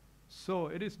 So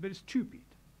it is very stupid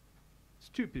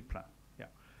plan. Yeah.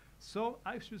 So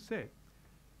I should say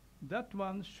that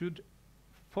one should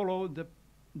follow the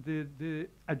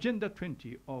agenda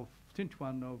 20 of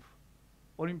 21 of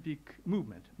Olympic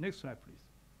movement. Next slide, please.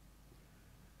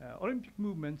 Olympic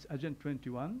movement's agenda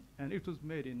 21, and it was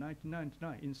made in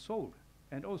 1999 in Seoul,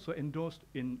 and also endorsed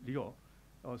in Rio,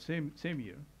 same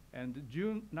year. And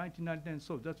June 1999,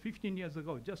 so that's 15 years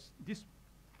ago, just this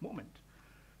moment.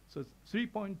 So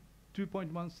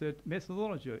 3.2.1 said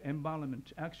methodology of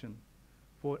environment action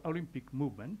for Olympic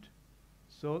movement.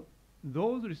 So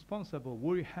those responsible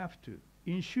will have to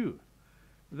ensure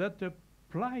that the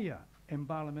prior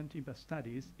environment impact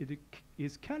studies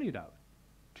is carried out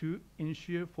to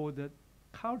ensure for the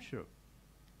culture,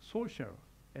 social,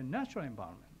 and natural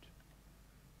environment.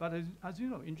 But as you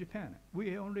know, in Japan,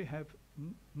 we only have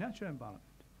natural environment.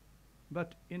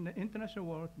 But in the international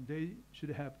world, they should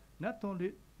have not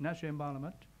only natural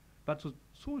environment, but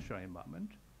social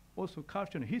environment, also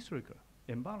cultural and historical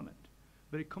environment,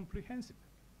 very comprehensive.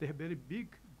 They have very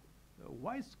big,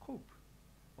 wide scope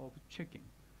of checking.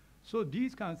 So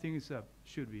these kind of things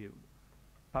should be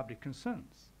public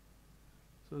concerns.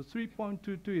 So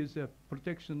 3.22 is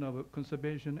protection of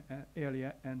conservation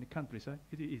area and countryside.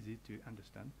 It is easy to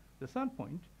understand. The third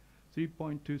point,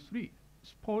 3.23,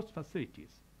 sports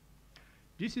facilities.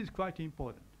 This is quite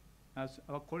important. As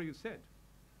our colleague said,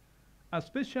 a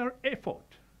special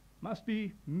effort must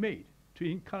be made to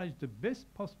encourage the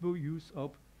best possible use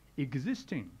of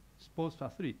existing sports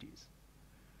facilities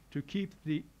to keep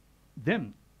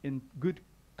them in good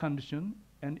condition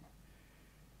and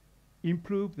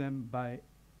improve them by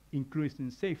increasing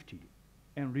safety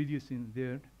and reducing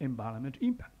their environmental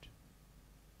impact.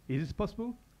 Is it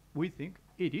possible? We think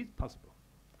it is possible.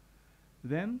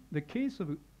 Then the case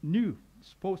of new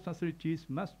sports facilities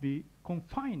must be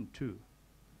confined to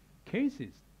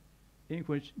cases in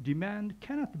which demand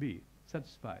cannot be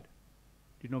satisfied,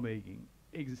 renovating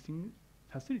existing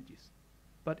facilities.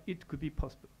 But it could be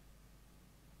possible.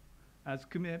 As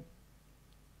Kume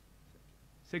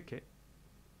Seke,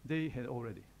 they had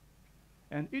already.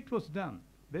 And it was done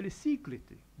very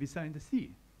secretly beside the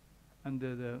sea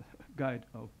under the guide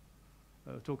of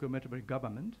Tokyo Metropolitan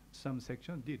Government. Some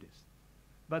section did this.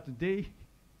 But they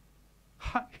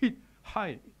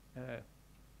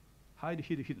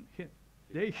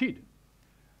they hid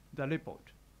the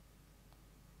report.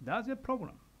 That's a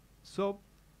problem. So,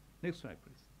 next slide,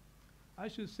 please. I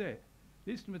should say,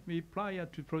 listen with me prior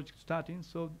to project starting,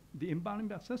 so the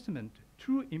environmental assessment,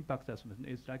 true impact assessment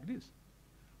is like this.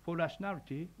 For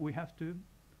rationality, we have to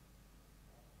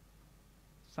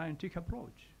scientific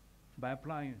approach by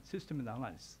applying system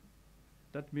analysis.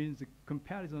 That means the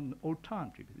comparison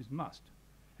alternative is must.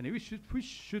 And we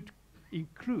should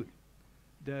include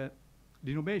the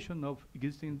renovation of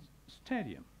existing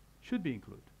stadium, should be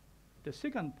included. The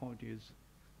second point is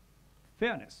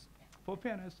fairness. For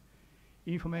fairness,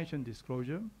 information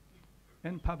disclosure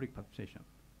and public participation.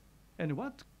 And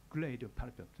what grade of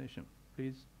public participation,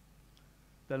 please?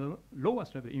 The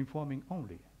lowest level informing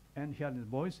only and hearing the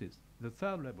voices. The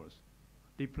third levels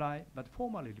reply, but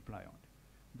formally reply on.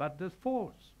 But the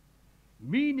fourth,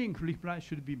 meaningful reply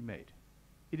should be made.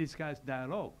 It is guys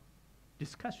dialogue,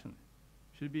 discussion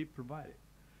should be provided.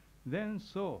 Then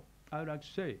so, I would like to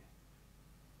say,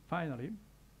 finally,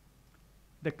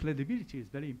 the credibility is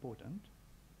very important.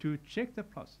 To check the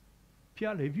process,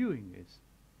 peer reviewing is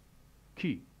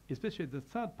key, especially the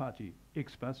third party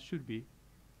experts should be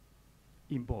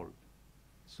involved.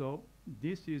 So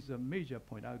this is a major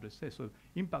point I would say. So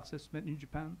impact assessment in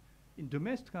Japan,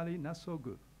 domestically not so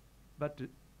good, but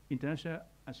international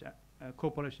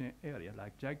cooperation area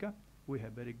like JICA, we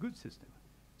have very good system.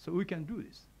 So we can do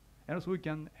this. And also we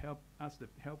can ask the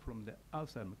help from the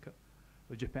outside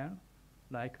of Japan,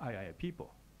 like IIA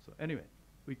people. So anyway,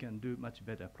 we can do much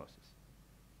better process.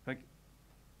 Thank you.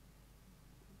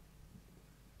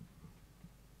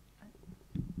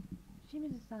 清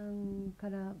水さんか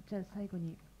らじゃあ最後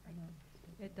に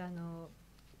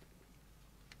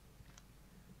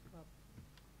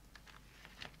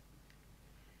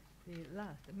The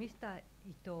last, Mr.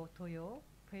 Ito Toyo,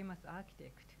 famous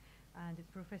architect, and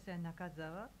Professor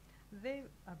Nakazawa they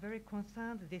are very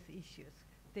concerned with these issues.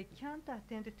 They can't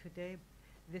attend today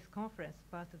this conference,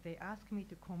 but they asked me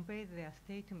to convey their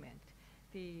statement.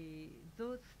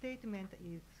 Those statement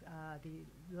is the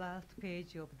last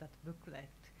page of that booklet,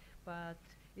 but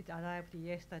it arrived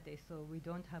yesterday, so we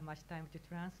don't have much time to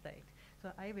translate.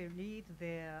 So I will read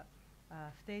their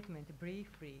statement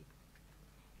briefly.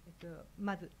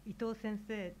 まず伊藤先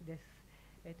生です。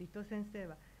伊藤先生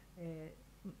は、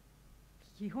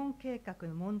基本計画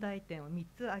の問題点を3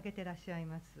つ挙げてらっしゃい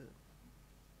ます。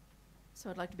So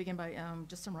I'd like to begin by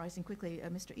just summarizing quickly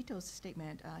Mr. Ito's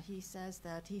statement. He says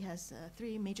that he has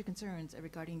 3 major concerns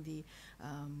regarding the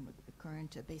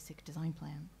current basic design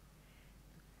plan.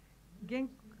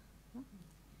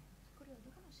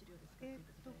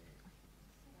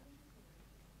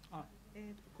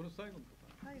 この最後のとこ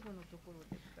ろ。最後のところ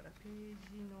ですからペー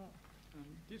ジの。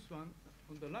This one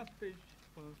on the last page,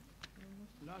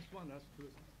 last one, last two.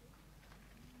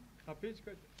 ページ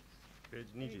書いて。ペー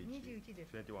ジ21で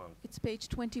す。21. It's page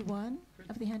 21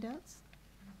 of the handouts.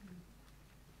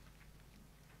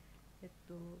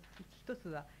 一つ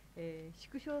は、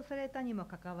縮小されたにも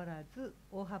かかわらず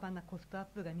大幅なコストアッ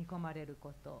プが見込まれる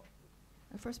こと。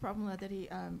The first problem that he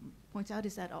points out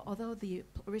is that although the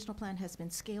original plan has been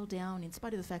scaled down, in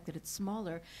spite of the fact that it's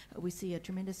smaller, we see a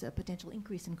tremendous potential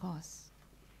increase in costs.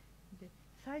 で、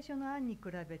最初の案に比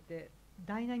べて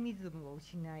ダイナミズムを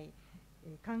失い、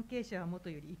関係者はもと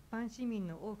より一般市民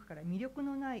の多くから魅力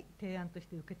のない提案とし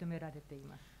て受け止められてい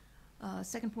ます。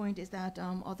Second point is that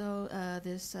although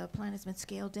this plan has been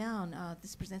scaled down,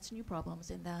 this presents new problems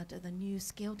in that the new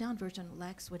scaled down version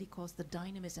lacks what he calls the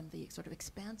dynamism, the sort of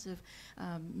expansive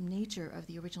nature of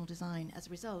the original design. As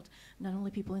a result, not only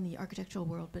people in the architectural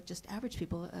world, but just average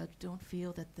people don't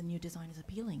feel that the new design is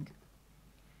appealing.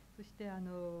 そして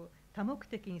多目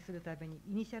的にするために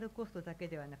イニシャルコストだけ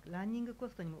ではなくランニングコ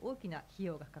ストにも大きな費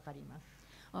用がかかります。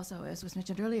Also, as was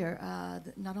mentioned earlier,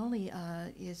 not only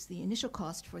is the initial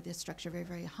cost for this structure very,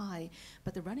 very high,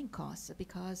 but the running costs,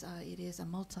 because it is a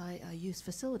multi-use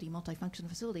facility, multi-function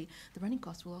facility, the running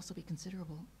costs will also be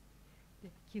considerable.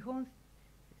 で、基本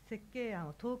設計案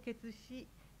を凍結し、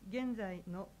現在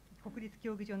の国立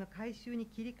競技場の改修に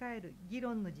切り替える議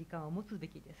論の時間を持つべ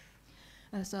きです。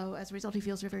So as a result, he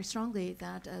feels very strongly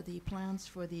that the plans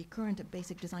for the current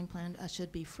basic design plan should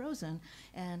be frozen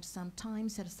and some time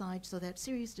set aside so that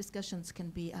serious discussions can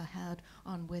be had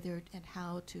on whether and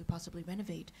how to possibly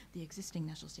renovate the existing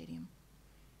national stadium.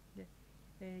 で、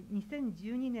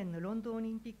2012年のロンドンオ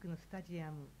リンピックのスタジ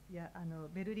アムや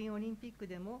ベルリンオリンピック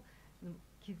でも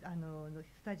ス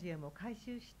タジアムを改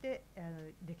修して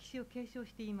歴史を継承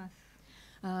しています。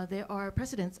There are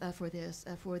precedents for this,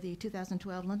 for the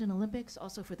 2012 London Olympics,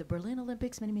 also for the Berlin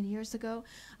Olympics many, many years ago.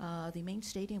 The main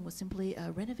stadium was simply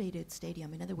a renovated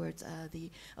stadium. In other words,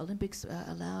 the Olympics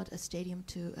allowed a stadium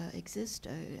to exist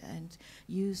and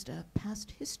used past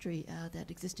history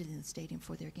that existed in the stadium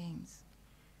for their games.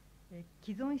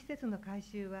 既存施設の改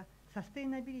修はサステイ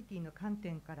ナビリティの観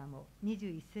点からも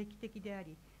21世紀的であ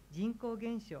り、人口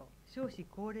減少、少子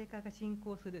高齢化が進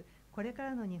行するこれか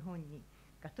らの日本に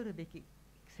が取るべき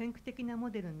先駆的な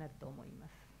モデルになると思いま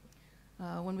す。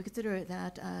When we consider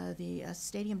that the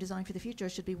stadium design for the future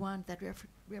should be one that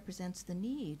represents the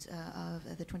needs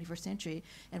of the 21st century,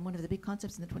 and one of the big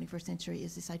concepts in the 21st century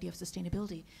is this idea of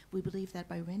sustainability. We believe that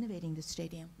by renovating the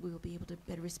stadium, we will be able to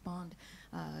better respond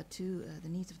to the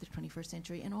needs of the 21st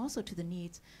century and also to the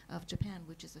needs of Japan,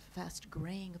 which is a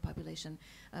fast-graying population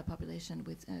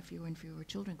with fewer and fewer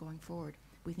children going forward.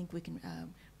 We think we can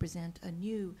present a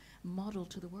new model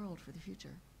to the world for the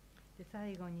future. で、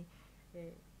最後に、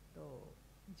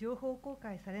情報公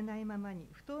開されないままに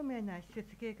不透明な施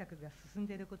設計画が進ん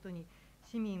でいることに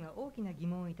市民は大きな疑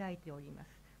問を抱いております。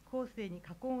後世に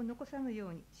禍根を残さぬよ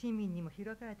うに市民にも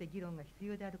広がれた議論が必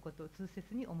要であることを痛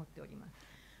切に思っております。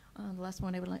The last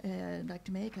one I would like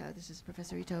to make, this is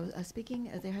Professor Ito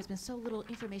speaking. There has been so little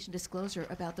information disclosure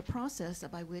about the process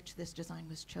by which this design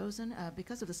was chosen.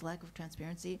 Because of this lack of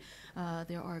transparency,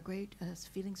 there are great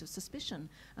feelings of suspicion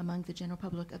among the general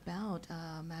public about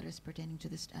matters pertaining to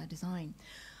this design.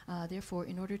 Therefore,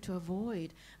 in order to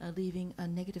avoid leaving a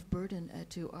negative burden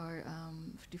to our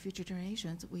to future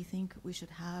generations, we think we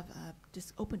should have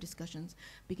open discussions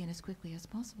begin as quickly as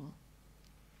possible.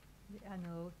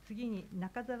 次に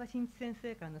中澤真一先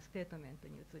生からのステートメント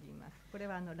に移ります。これ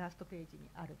はラストページに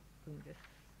ある文です。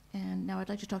And now I'd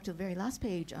like to talk to the very last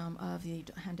page of the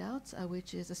handouts,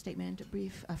 which is a statement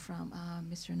brief from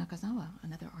Mr. Nakazawa,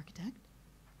 another architect.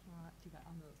 違う、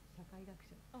社会学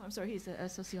者。Oh, I'm sorry, he's a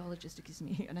sociologist, excuse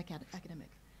me, an academic.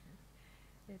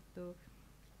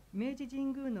 明治神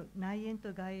宮の内苑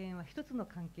と外苑は一つの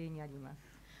関係にあります。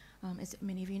As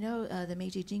many of you know, the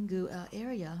Meiji Jingu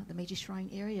area, the Meiji Shrine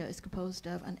area, is composed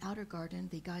of an outer garden,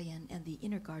 the Gaien, and the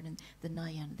inner garden, the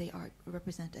Naien. They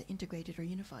represent an integrated or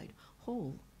unified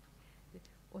whole.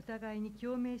 お互いに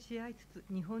共鳴し合いつつ、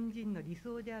日本人の理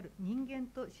想である人間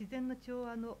と自然の調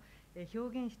和の表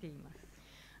現しています。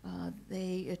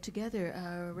They together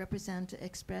represent,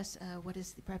 express what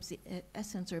is perhaps the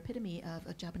essence or epitome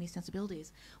of Japanese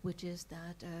sensibilities, which is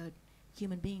that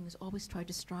human beings always try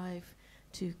to strive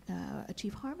to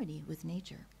achieve harmony with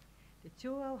nature.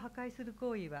 調和を破壊する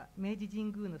行為は明治神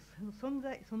宮の存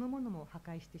在そのものも破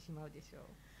壊してしまうでしょう。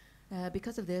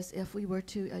Because of this, if we were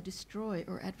to destroy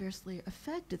or adversely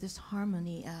affect this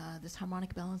harmony, this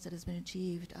harmonic balance that has been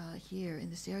achieved here in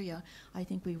this area, I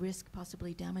think we risk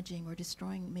possibly damaging or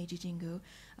destroying Meiji Jingu,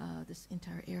 this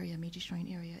entire area, Meiji Shrine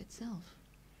area itself.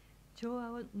 調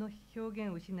和の表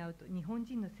現を失うと日本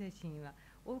人の精神は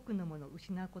多くのものを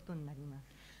失うことになりま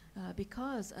す。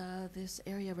Because this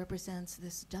area represents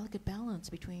this delicate balance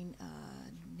between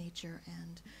nature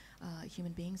and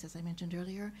human beings, as I mentioned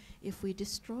earlier, if we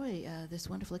destroy this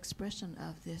wonderful expression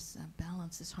of this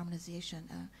balance, this harmonization,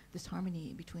 this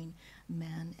harmony between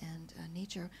man and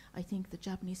nature, I think the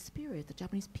Japanese spirit, the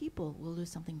Japanese people will lose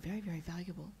something very, very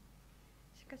valuable.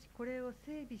 しかしこれを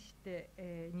整備し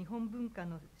て、日本文化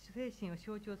の精神を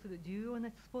象徴する重要な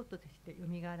スポットとして蘇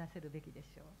らせるべきでし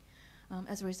ょう。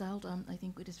As a result, I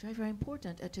think it is very, very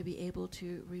important to be able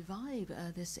to revive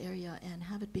this area and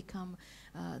have it become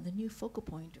the new focal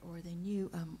point or the new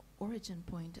origin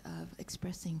point of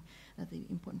expressing the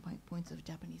important points of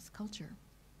Japanese culture.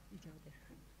 以上で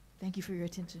す。Thank you for your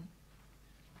attention.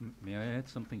 May I add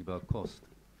something about cost?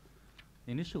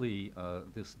 Initially,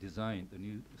 this design, the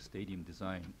new stadium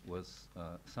design, was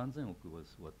 3,000 oku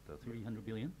was what, 300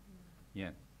 billion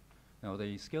yen. Now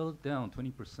they scaled it down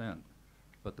 20%,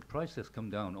 but the price has come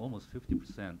down almost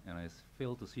 50%, and I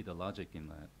fail to see the logic in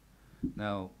that.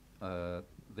 Now,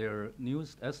 their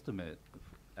newest estimate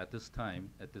at this time,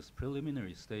 at this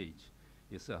preliminary stage,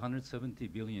 is 170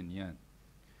 billion yen.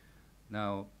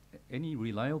 Now, any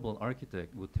reliable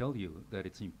architect will tell you that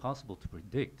it's impossible to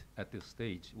predict at this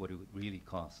stage what it would really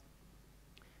cost.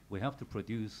 We have to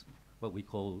produce what we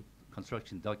call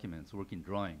construction documents, working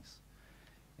drawings,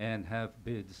 and have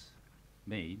bids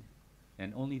made,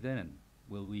 and only then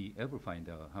will we ever find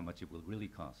out how much it will really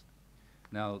cost.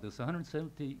 Now, this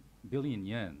 170 billion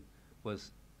yen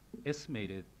was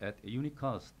estimated at a unit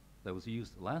cost that was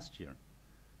used last year.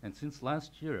 And since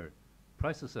last year,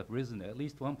 prices have risen at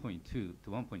least 1.2 to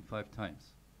 1.5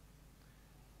 times.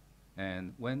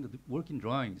 And when the working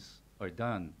drawings are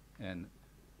done and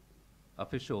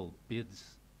official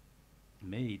bids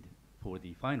made for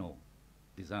the final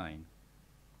design,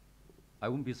 I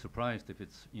wouldn't be surprised if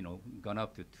it's, gone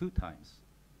up to 2 times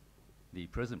the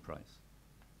present price.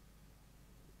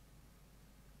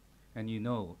 And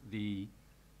the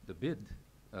bid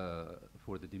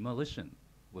for the demolition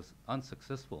was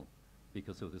unsuccessful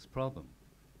because of this problem.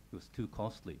 It was too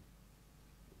costly.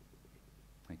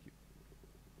 Thank you.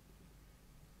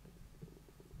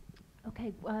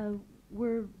 Okay,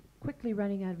 we're quickly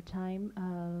running out of time.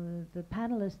 The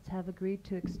panelists have agreed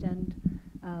to extend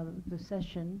the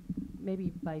session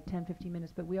maybe by 10-15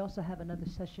 minutes, but we also have another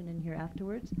session in here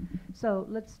afterwards. So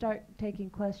let's start taking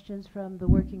questions from the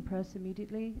working press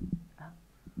immediately.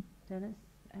 Dennis,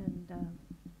 and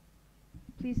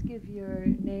please give your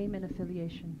name and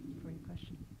affiliation for your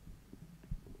question.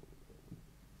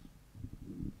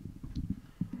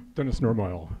 Dennis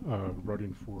Normile,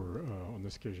 writing for, on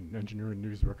this occasion, Engineering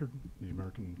News Record, the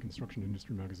American Construction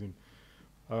Industry magazine.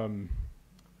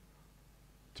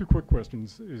 2 quick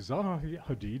questions. Is Zaha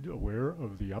Hadid aware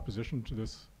of the opposition to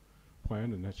this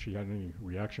plan and that she had any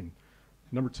reaction?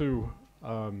 Number 2,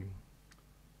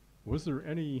 was there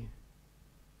any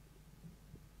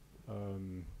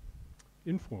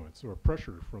influence or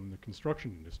pressure from the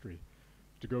construction industry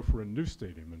to go for a new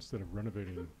stadium instead of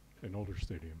renovating an older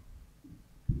stadium?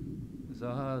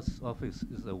 Zaha's office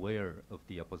is aware of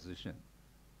the opposition,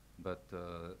 but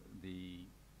the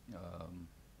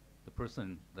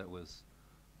person that was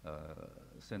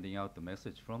sending out the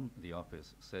message from the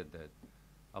office said that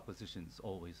oppositions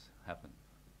always happen.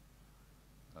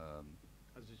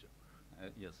 As usual.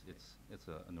 Yes, it's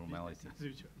a normality. As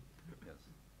usual. Yes.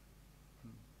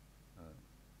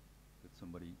 Did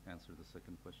somebody answer the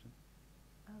second question?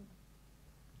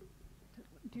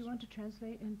 Do you want to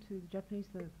translate into Japanese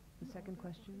the second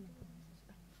question?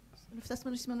 2つ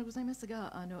目の質問でございます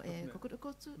が、国土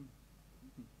交通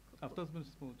2つ目の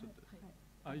質問をちょっと。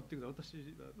言ってください。私はよ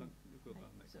くわから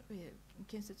ない。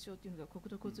建設省というのが国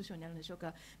土交通省にあるんでしょう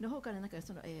か、の方からなんか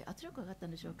その、圧力があった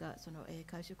んでしょうか、その、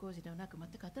改修工事ではなく全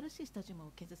く新しいスタジアム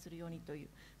を建設するようにという、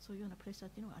そういうようなプレッシャー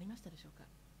というのがありましたでしょうか。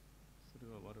それ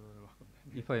は我々は分か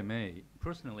んない。If I may,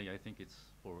 personally, I think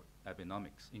it's for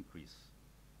Abenomics increase.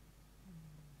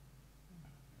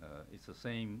 It's the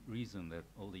same reason that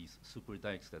all these super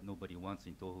dikes that nobody wants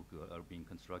in Tohoku are being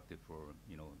constructed for,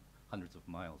 hundreds of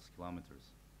miles,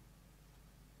 kilometers.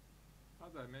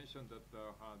 As I mentioned, that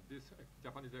this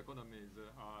Japanese economy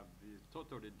is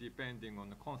totally depending on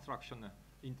the construction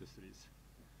industries,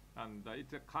 and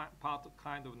it's a kind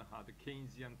of the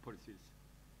Keynesian policies,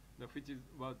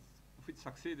 which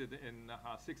succeeded in the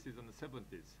 60s and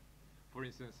 70s. For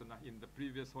instance, in the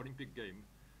previous Olympic game,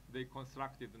 they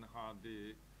constructed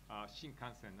the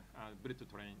Shinkansen bullet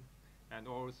train, and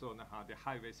also the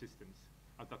highway systems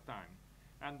at that time,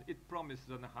 and it promised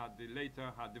the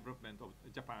later development of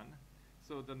Japan.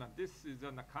 So this is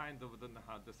kind of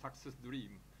the success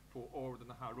dream for all the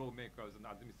lawmakers and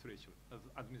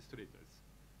administrators.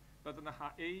 But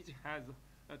age has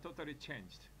totally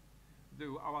changed.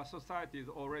 Our society is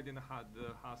already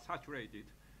saturated,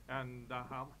 and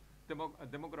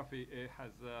demography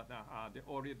has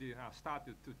already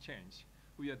started to change.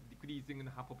 We are decreasing in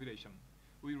population.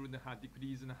 We will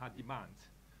decrease in demands.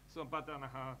 So, but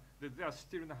they are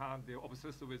still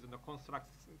obsessed with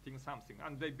constructing something,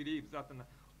 and they believe that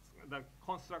the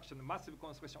construction, massive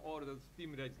construction, already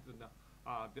stimulates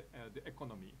the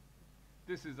economy.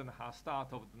 This is the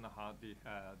start of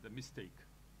the mistake,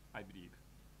 I believe.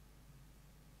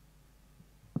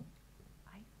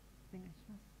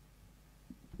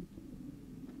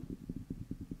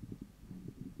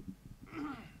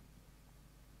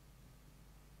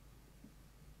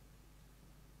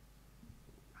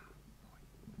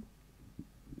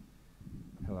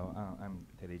 Hello, I'm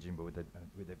Teddy Jimbo with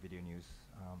the Video News.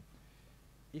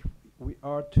 If we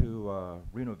are to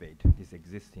renovate this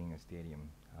existing stadium,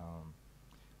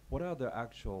 what are the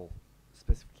actual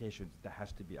specifications that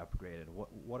has to be upgraded?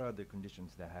 What are the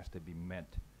conditions that has to be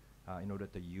met in order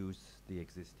to use the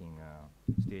existing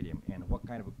stadium? And what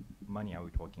kind of money are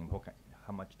we talking?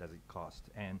 How much does it cost?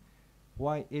 And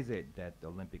why is it that the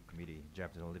Olympic Committee,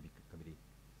 Japanese Olympic Committee,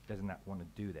 does not want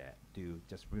to do that, to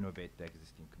just renovate the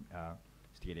existing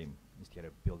stadium instead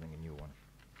of building a new one?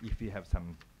 If you have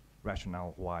some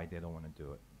rationale why they don't want to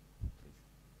do it, please.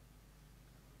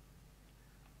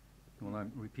 Well,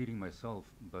 I'm repeating myself,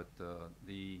 but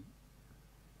the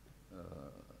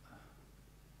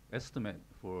estimate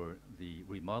for the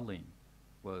remodeling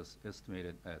was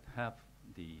estimated at half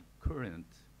the current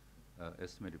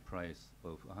estimated price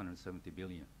of 170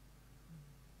 billion,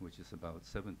 which is about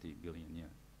 70 billion yen.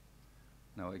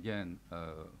 Now again,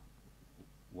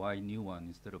 why new one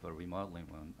instead of a remodeling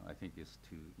one, I think, is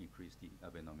to increase the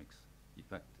Abenomics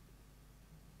effect.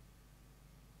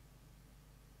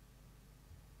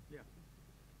 Yeah,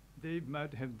 they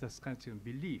might have this kind of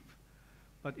belief,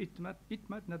 but it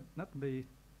might not be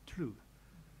true.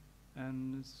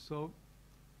 And so,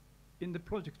 in the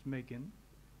project making,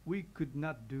 we could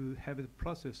not have the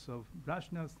process of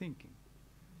rational thinking.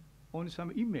 Only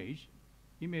some image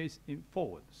in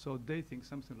forward. So they think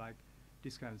something like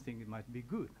this kind of thing might be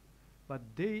good, but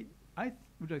I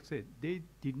would like to say they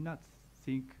did not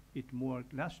think it more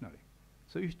rationally.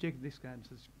 So if you check this kind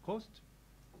of cost,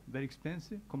 very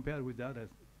expensive compared with other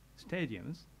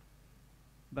stadiums,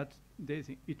 but they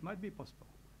think it might be possible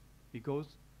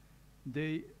because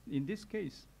in this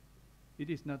case,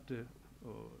 it is not a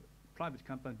private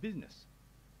company business.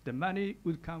 The money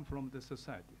would come from the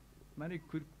society. Money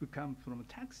could come from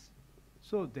tax,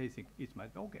 so they think it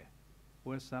might be okay,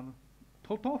 or some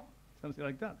total, something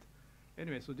like that.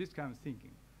 Anyway, so this kind of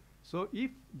thinking. So if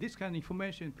this kind of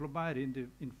information provided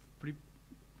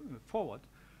forward,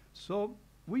 so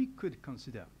we could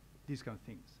consider these kind of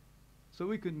things. So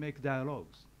we could make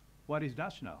dialogues. What is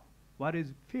rational? What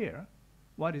is fair?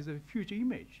 What is a future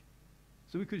image?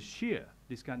 So we could share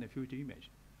this kind of future image.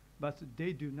 But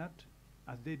they do not,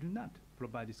 as they do not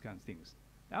provide these kind of things.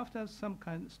 After some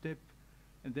kind of step,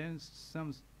 and then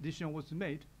some decision was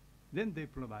made, then they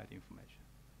provide information.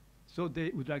 So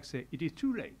they would like to say, it is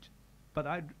too late. But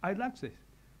I'd like to say,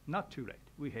 not too late.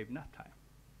 We have enough time.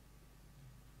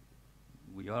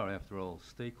 We are, after all,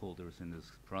 stakeholders in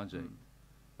this project,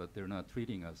 but they're not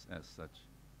treating us as such.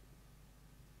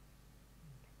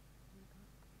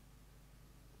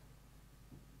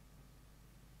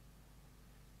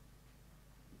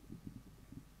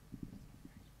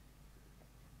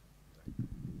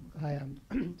 Hi,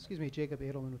 excuse me, Jacob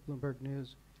Edelman with Bloomberg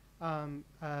News.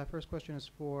 First question is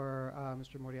for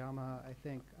Mr. Moriyama, I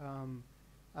think.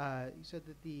 You said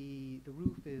that the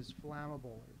roof is flammable,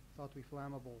 or thought to be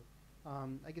flammable.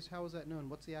 I guess how is that known?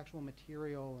 What's the actual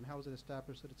material, and how is it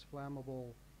established that it's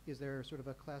flammable? Is there sort of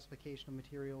a classification of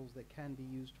materials that can be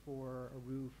used for a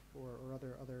roof or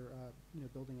other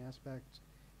building aspects?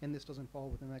 And this doesn't fall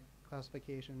within that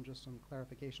classification. Just some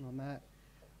clarification on that.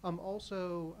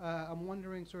 Also, I'm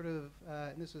wondering sort of,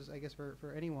 and this is I guess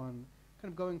for anyone,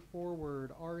 kind of going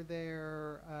forward, are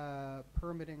there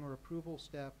permitting or approval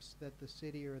steps that the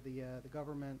city or the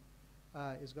government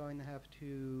is going to have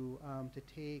to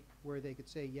take where they could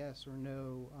say yes or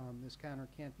no, this can or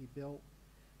can't be built?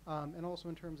 And also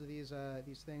in terms of these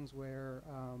things where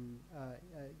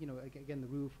again the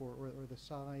roof or the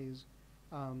size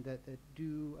that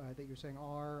you're saying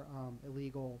are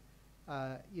illegal,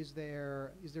 is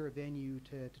there a venue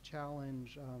to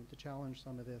challenge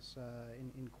some of this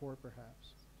in court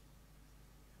perhaps?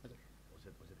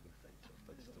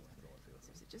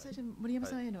 最初に森山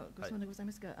さんへのご質問でござい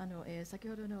ますが、先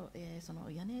ほどの、その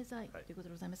屋根材ということで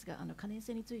ございますが、可燃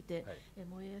性について、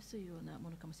燃えやすいようなも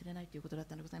のかもしれないということだっ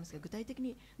たのでございますが、具体的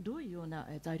にどういうような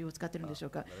材料を使っているんでしょ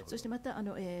うか。そしてまた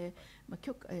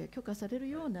許可される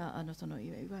ようなそのい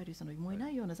わゆるその燃えな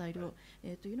いような材料、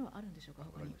というのはあるんでしょうか。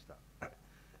他に。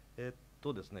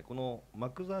ですね、この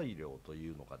膜材料と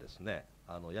いうのがですね、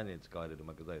屋根に使われる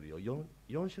膜材料 4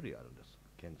種類あるんです。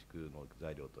建築の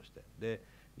材料として。で、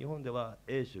日本では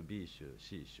A 種、B 種、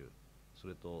C 種、そ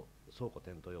れと倉庫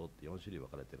テント用って4種類分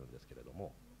かれてるんですけれど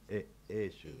も、A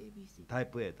種、タイ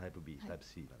プ A、タイプ B、タイプ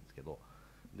C なんですけど、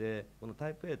で、このタ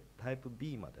イプ A、タイプ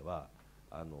B までは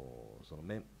その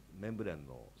メンブレン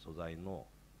の素材の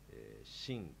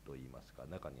芯といいますか、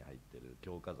中に入っている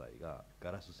強化材が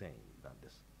ガラス繊維なんで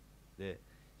す。で、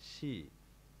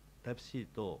タイプ C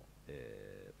と、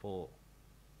4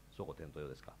倉庫テント用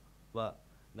ですかは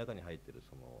中に入っている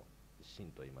その芯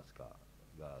といいますか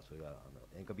それが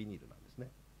塩化ビニールなんです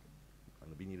ね。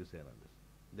ビニール製なんです。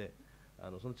で、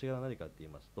その違いは何かって言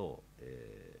いますと、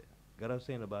ガラス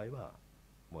繊維の場合は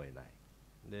燃えない。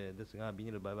ですがビ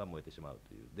ニールの場合は燃えてしまう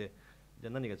という。で、じゃ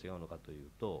あ何が違うのかという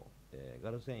と、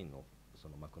ガラス繊維のそ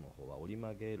の膜の方は折り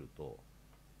曲げると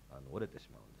折れてし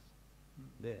まうんで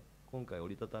す。で、今回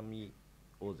折りたたみ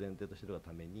を前提としているが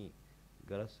ために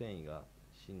ガラス繊維が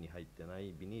芯に入ってな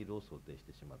いビニールを想定し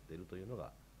てしまっているというの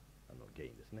が原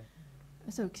因ですね。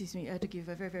So, excuse me, to give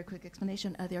a very, very quick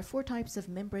explanation, there are 4 types of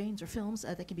membranes or films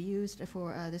that can be used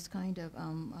for this kind of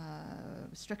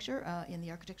structure in the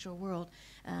architectural world.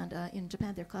 And in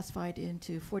Japan, they're classified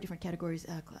into 4 different categories,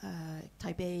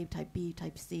 type A, type B,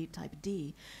 type C, type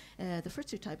D. The first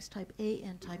 2 types, type A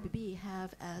and type B,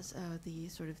 have as the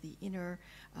sort of the inner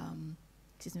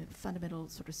fundamental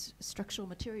sort of structural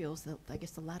materials, I guess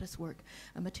the lattice work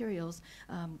materials,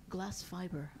 glass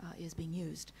fiber is being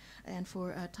used. And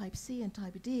for type C and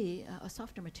type D, a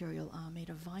softer material made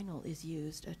of vinyl is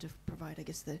used to provide, I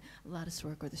guess, the lattice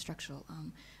work or the structural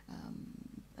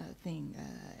thing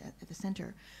at the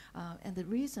center. And the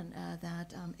reason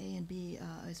that A and B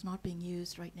is not being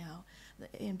used right now, the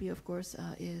A and B, of course,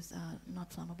 is not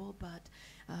flammable, but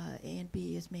A and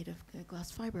B is made of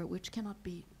glass fiber, which cannot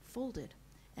be folded.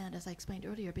 And as I explained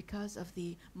earlier, because of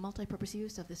the multi-purpose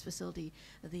use of this facility,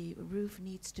 the roof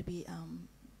needs to be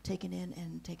taken in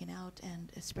and taken out and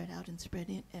spread out and spread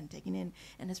in and taken in.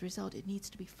 And as a result, it needs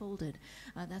to be folded.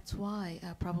 That's why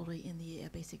probably in the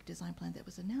basic design plan that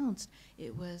was announced,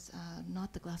 it was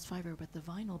not the glass fiber, but the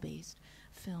vinyl-based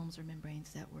films or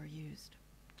membranes that were used.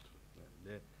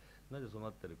 で、なぜそうな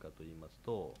っているかと言います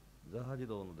と、ザッハ自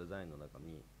動のデザインの中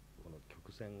にこの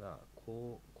曲線が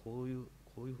こういう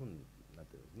ふうになっ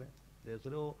てるんですね。で、そ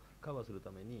れをカバーするた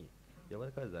めに柔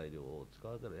らかい材料を使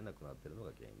わざるを得なくなっているの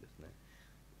が原因ですね。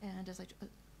And as I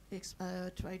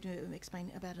tried to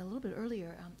explain about it a little bit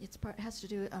earlier, it has to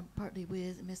do partly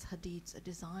with Ms. Hadid's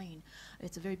design.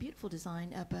 It's a very beautiful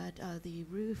design, but the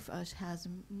roof has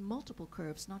multiple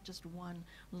curves, not just one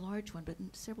large one, but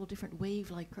several different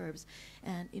wave-like curves.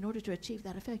 And in order to achieve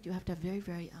that effect, you have to have very,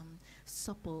 very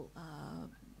supple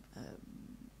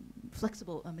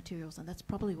flexible materials, and that's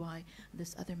probably why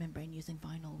this other membrane using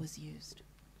vinyl was used.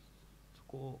 そ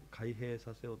こを開閉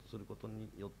させようとすることに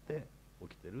よって起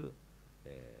きている、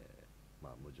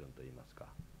矛盾といいますか、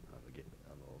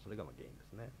それが原因で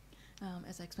すね。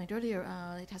As I explained earlier,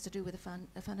 it has to do with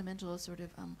the fundamental sort of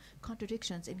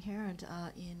contradictions inherent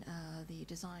in the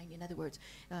design. In other words,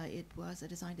 it was a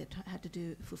design that had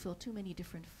to fulfill too many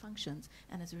different functions,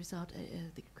 and as a result,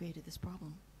 it created this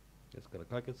problem. ですから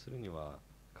解決するには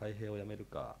開閉をやめる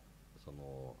か、そ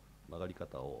の曲がり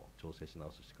方を調整し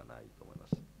直すしかないと思いま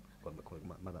す。これ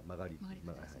まだ曲がり、カ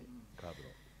ーブの。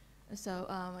So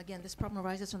again, this problem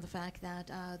arises from the fact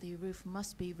that the roof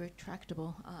must be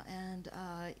retractable, and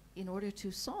in order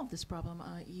to solve this problem,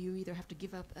 you either have to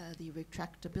give up the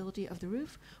retractability of the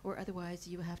roof, or otherwise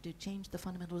you have to change the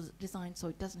fundamental design so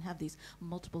it doesn't have these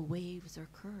multiple waves or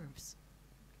curves.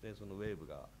 でそのウェーブ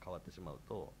が変わってしまう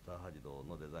とザハ自動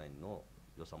のデザインの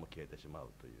良さも消えてしま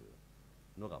うとい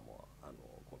うのがもう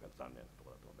今回の残念なとこ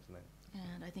ろだと思うんですね。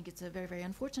And I think it's a very, very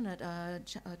unfortunate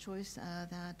choice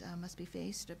that must be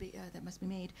faced, that must be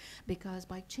made, because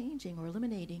by changing or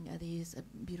eliminating these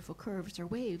beautiful curves or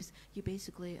waves, you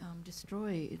basically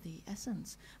destroy the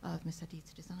essence of Ms.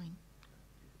 Hadid's design.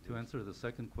 To answer the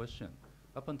second question,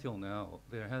 up until now,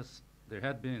 there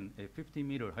had been a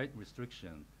 50-meter height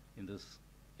restriction in this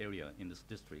area, in this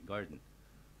district garden.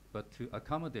 But to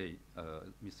accommodate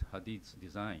Ms. Hadid's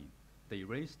design, they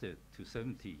raised it to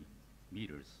 70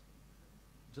 meters.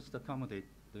 Just accommodate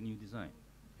the new design.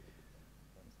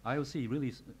 IOC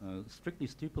really strictly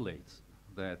stipulates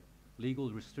that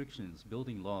legal restrictions,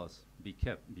 building laws be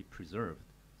preserved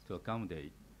to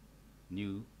accommodate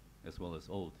new as well as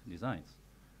old designs.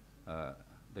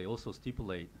 They also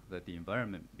stipulate that the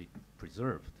environment be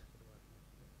preserved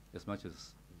as much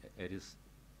as it is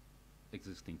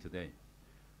existing today.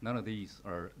 None of these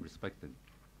are respected.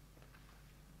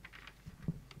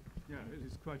 Yeah, it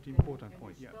is quite important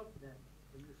point. Yeah.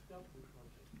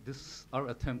 This is our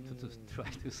attempt to try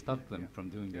to stop them from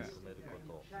doing this.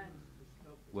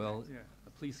 Well,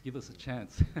 please give us a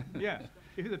chance. Yeah,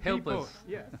 if the Help people, us.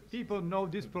 yeah, people know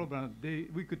this problem,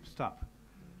 we could stop.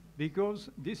 Because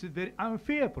this is very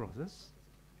unfair process,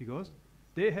 because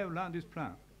they have land use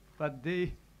plan, but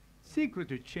they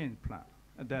secretly change plan,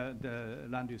 the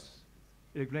land use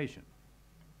regulation.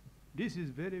 This is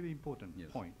very important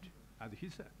point, as he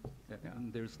said.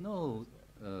 And there's no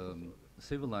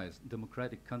civilized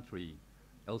democratic country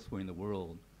elsewhere in the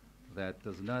world that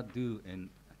does not do an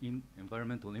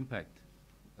environmental impact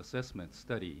assessment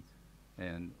study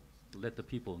and let the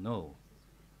people know.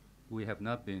 We have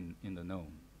not been in the know.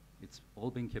 It's all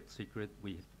been kept secret.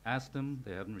 We asked them,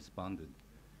 they haven't responded.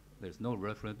 There's no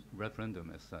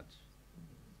referendum as such.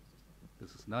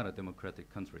 This is not a democratic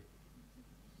country.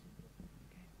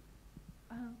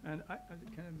 And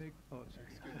can I make, oh, sorry.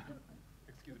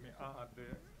 Excuse me,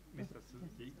 Mr.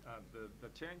 Suzuki, the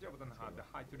change of the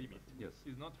height limit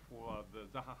is not for the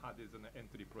Zaha Hadid's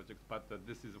entry project, but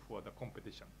this is for the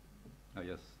competition.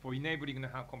 Yes. For enabling the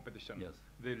competition, Yes.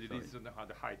 they release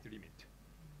the height limit.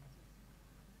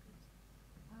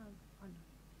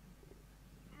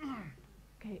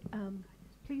 Okay,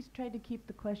 please try to keep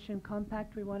the question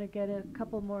compact. We want to get a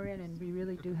couple more in, and we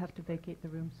really do have to vacate the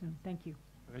room soon. Thank you.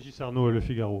 Régis Arnaud, Le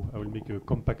Figaro. I will make a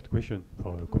compact question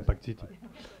for a compact city.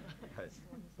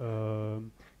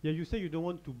 Yeah, you say you don't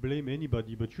want to blame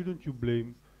anybody, but shouldn't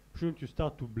you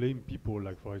start to blame people,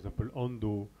 like for example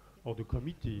Ohno or the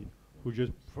committee, who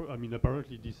just,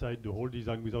 apparently decide the whole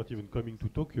design without even coming to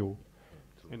Tokyo?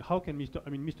 And how can Mr.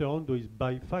 Ohno is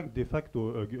by de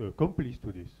facto complice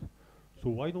to this. So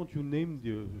why don't you name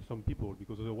some people?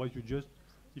 Because otherwise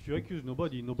if you accuse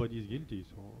nobody is guilty.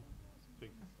 So.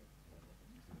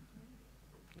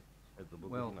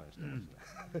 Well,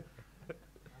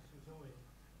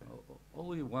 all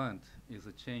we want is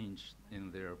a change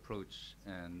in their approach,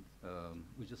 and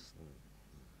we just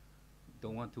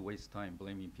don't want to waste time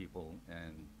blaming people.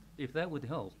 And if that would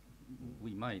help,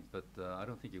 we might, but I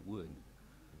don't think it would.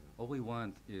 All we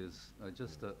want is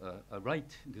just a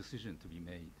right decision to be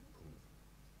made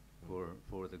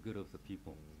for the good of the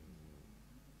people.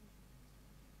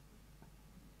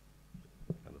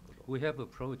 We have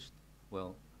approached,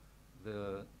 well,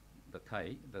 the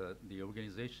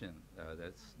organization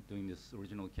that's doing this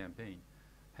original campaign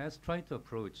has tried to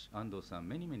approach Ando-san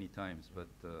many times, but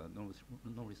no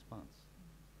response.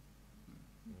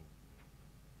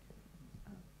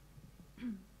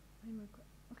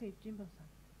 Okay, Jimbo-san.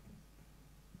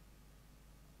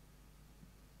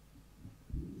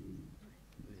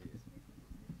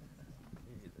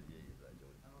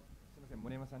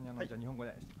 Moriyamaさんにじゃあ日本語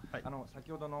で、先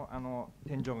ほどの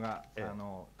天井が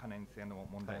可燃性の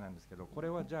問題なんですけど、これ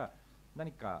はじゃあ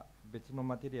何か別の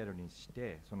マテリアルにし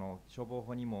てその消防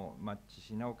法にもマッチ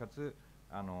し、なおかつ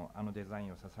デザイ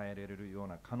ンを支えられるよう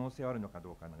な可能性はあるのか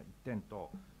どうかの一点と、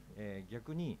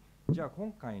逆にじゃあ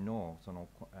今回のその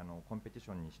コンペティシ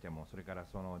ョンにしても、それから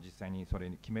その実際にそれ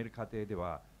に決める過程で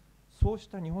は、そうし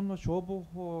た日本の消防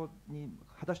法に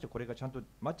果たしてこれがちゃんと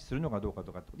マッチするのかどうか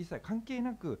とか、実際関係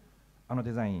なく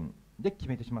デザインで決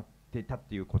めてしまっていたっ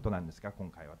ていうことなんですか、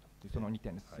今回はと。その2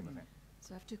点です。すみません。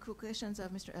So I have two quick questions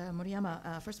of Mr.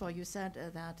 Moriyama. First of all, you said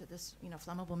that this,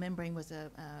 flammable membrane was a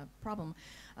problem.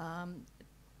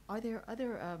 are there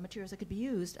other materials that could be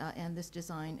used and this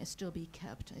design still be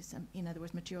kept? In other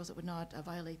words, materials that would not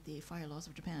violate the fire laws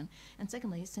of Japan. And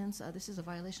secondly, since this is a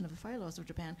violation of the fire laws of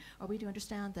Japan, are we to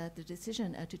understand that the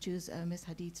decision to choose Ms.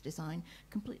 Hadid's design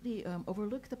completely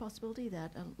overlook the possibility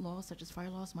that laws such as fire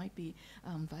laws might be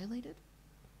violated?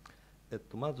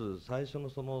 まず最初の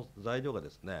その材料がで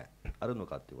すね、あるの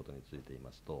かということについて言い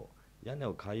ますと、屋根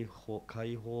を開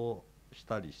放し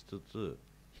たりしつつ、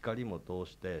光も通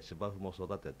して芝生も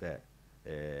育て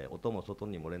て、音も外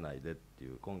に漏れないでってい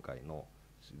う今回の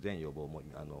全要望も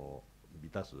満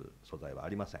たす素材はあ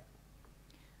りません。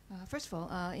First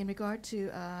of all, in regard to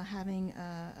having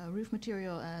a roof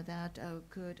material that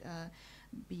could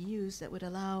be used that would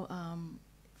allow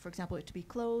for example, it to be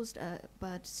closed,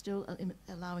 but still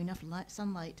allow enough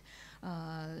sunlight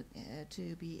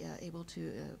to be able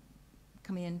to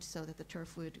come in so that the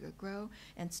turf would grow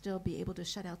and still be able to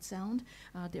shut out sound.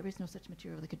 There is no such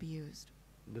material that could be used.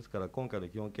 ですから今回の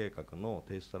基本計画の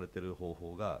提出されている方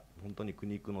法が本当に苦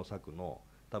肉の策の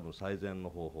多分最善の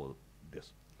方法で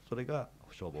す。それが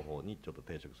消防法にちょっと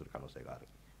抵触する可能性がある。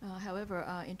However,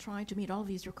 in trying to meet all of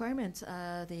these requirements,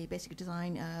 the basic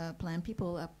design plan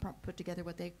people put together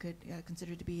what they could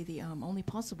consider to be the only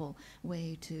possible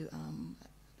way to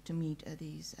meet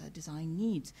these design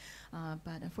needs.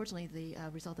 But unfortunately, the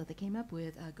result that they came up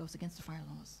with goes against the fire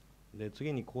laws. で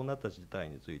次にこうなった事態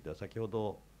については先ほ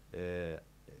ど、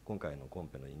今回のコン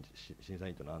ペの審査委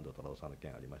員長の安藤忠雄さんの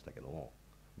件ありましたけども、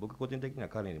僕個人的には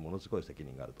彼にものすごい責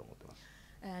任があると思ってます。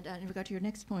And in regard to your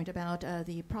next point about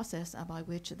the process by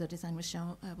which the design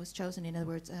was chosen, in other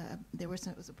words, there was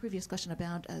a previous question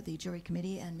about the jury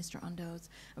committee and Mr. Ando's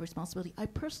responsibility. I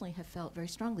personally have felt very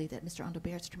strongly that Mr. Ando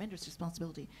bears tremendous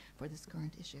responsibility for this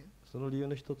current issue. その理由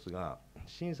の一つが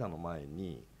審査の前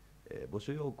に、募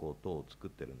集要項等を作っ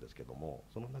てるんですけども、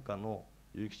その中の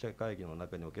有識者会議の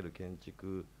中における建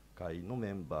築会の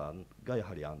メンバーがや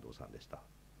はり安藤さんでした。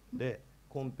で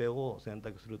コンペを選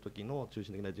択するときの中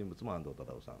心的な人物も安藤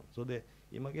忠雄さん、それで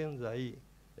今現在、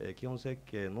基本設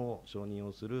計の承認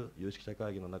をする有識者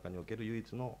会議の中における唯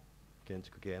一の建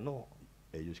築系の、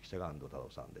有識者が安藤忠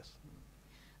雄さんです。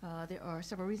There are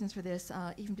several reasons for this.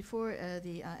 Even before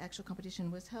the actual competition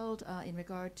was held, in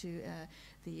regard to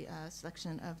the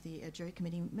selection of the jury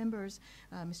committee members,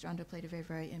 Mr. Ando played a very,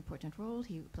 very important role.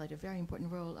 He played a very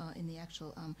important role in the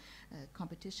actual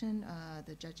competition,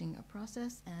 the judging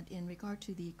process. And in regard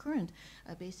to the current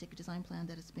basic design plan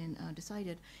that has been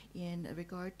decided, in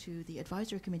regard to the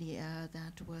advisory committee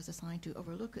that was assigned to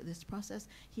overlook this process,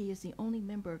 he is the only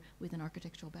member with an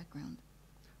architectural background.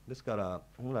 ですから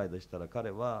本来でしたら彼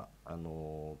は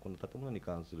この建物に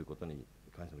関することに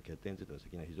関しての決定についての責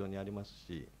任は非常にあります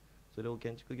し、それを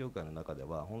建築業界の中で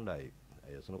は本来、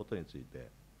そのことについて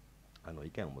意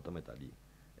見を求めたり、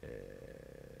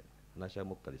話し合いを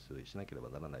持ったりしなければ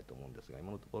ならないと思うんですが、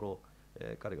今のところ、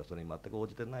彼がそれに全く応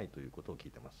じてないということを聞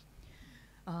いています。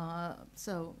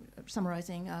So,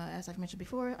 summarizing, as I've mentioned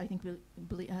before, I think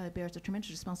bears a tremendous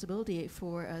responsibility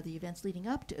for the events leading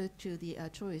up to the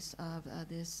choice of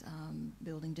this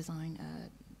building design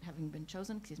having been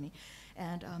chosen, excuse me.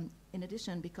 And in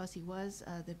addition, because he was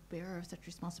the bearer of such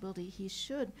responsibility, he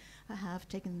should have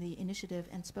taken the initiative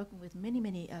and spoken with many,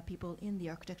 many people in the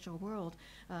architectural world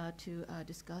to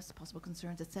discuss possible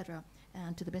concerns, etc.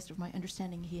 And to the best of my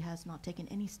understanding, he has not taken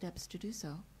any steps to do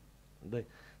so. で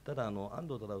ただ安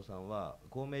藤忠雄さんは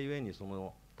公明ゆえにそ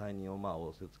の退任を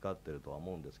仰せつかっているとは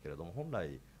思うんですけれども、本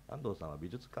来安藤さんは美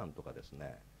術館とかです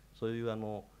ね、そうい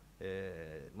う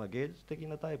芸術的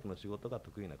なタイプの仕事が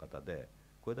得意な方で、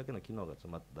これだけの機能が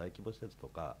詰まった大規模施設と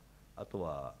か、あと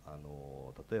は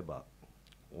例えば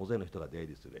大勢の人が出入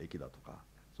りする駅だとか、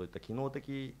そういった機能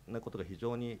的なことが非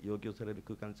常に要求される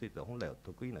空間については本来は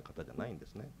得意な方じゃないんで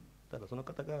すね。ただその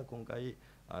方が今回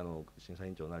審査委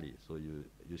員長なりそういう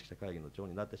有識者会議の長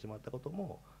になってしまったこと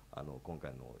も今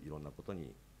回のいろんなこと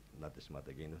になってしまっ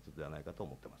た原因の一つではないかと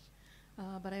思っています。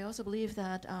But I also believe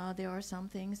that there are some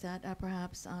things that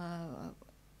perhaps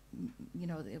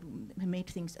made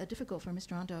things difficult for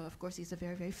Mr. Ando. Of course, he's a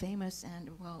very, very famous and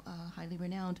highly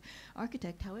renowned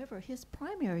architect. However, his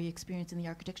primary experience in the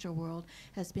architectural world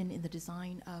has been in the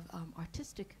design of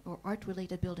artistic or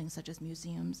art-related buildings such as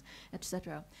museums,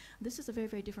 etc. This is a very,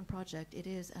 very different project. It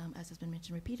is, as has been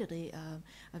mentioned repeatedly,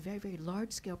 a very, very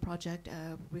large-scale project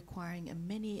requiring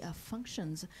many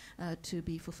functions to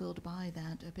be fulfilled by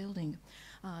that building.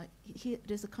 It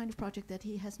is a kind of project that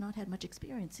he has not had much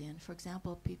experience in. For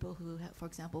example, people who have, for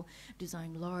example,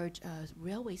 design large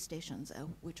railway stations,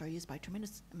 which are used by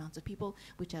tremendous amounts of people,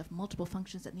 which have multiple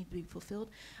functions that need to be fulfilled.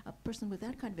 A person with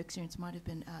that kind of experience might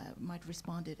have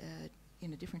responded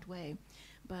in a different way.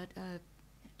 But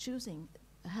choosing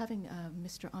having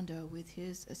Mr. Ando, with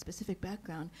his specific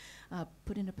background,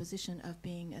 put in a position of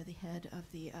being the head of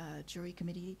the jury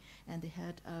committee and the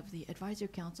head of the advisory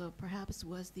council perhaps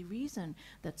was the reason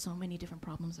that so many different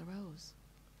problems arose.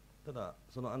 ただ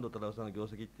その安藤忠雄さんの業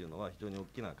績っていうのは非常に大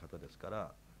きな方ですか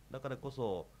ら、だからこ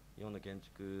そ日本の建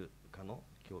築家の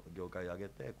業界を挙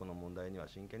げてこの問題には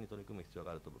真剣に取り組む必要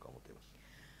があると僕は思っています。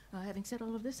Having said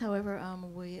all of this, however,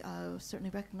 we certainly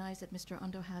recognize that Mr.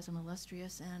 Ando has an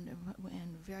illustrious and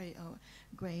very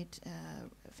great,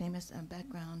 famous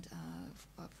background.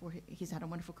 He's had a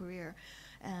wonderful career,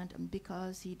 and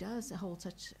because he does hold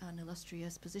such an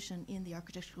illustrious position in the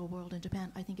architectural world in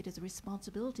Japan, I think it is a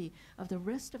responsibility of the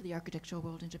rest of the architectural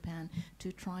world in Japan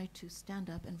to try to stand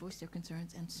up and voice their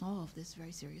concerns and solve this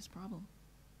very serious problem.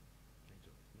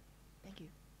 Thank you.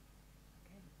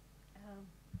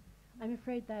 I'm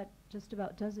afraid that just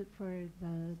about does it for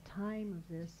the time of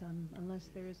this, unless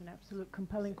there is an absolute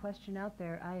compelling question out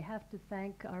there. I have to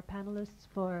thank our panelists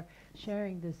for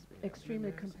sharing this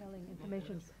extremely compelling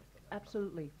information.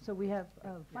 Absolutely. So we have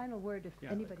a final word if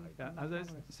anybody from the as I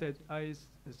panelists. said, I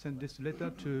sent this letter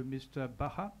to Mr.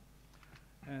 Baha,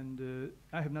 and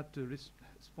I have not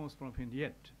response from him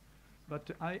yet. But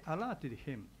I alerted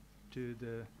him to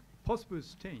the possible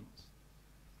stains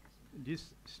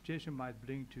this situation might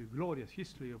bring to glorious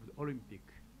history of the Olympic.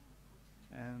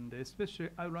 And especially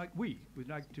we would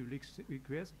like to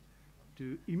request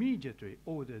to immediately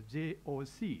order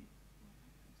JOC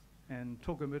and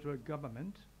Tokyo Metro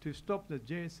government to stop the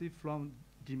JC from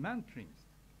dismantling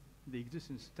the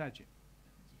existing stadium.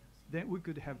 Then we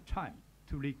could have time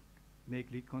to make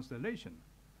reconsideration.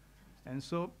 And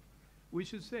so we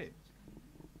should say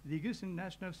the existing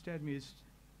national stadium is,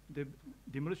 the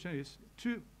demolition is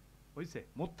too, what do you say,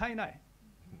 もったいない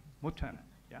もったいない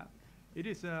yeah, it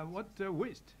is what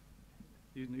waste,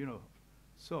 you know.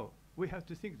 So we have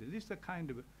to think that this is a kind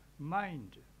of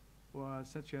mind or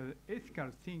such a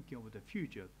ethical thinking of the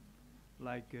future,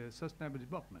 like sustainable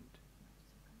development.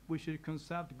 We should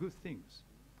conserve good things,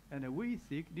 and we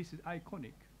think this is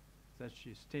iconic. Such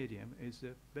a stadium is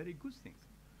a very good thing.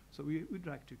 So we would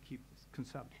like to keep this,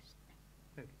 conserve this.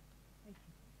 Thank you. Thank you.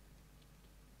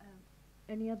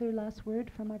 Any other last word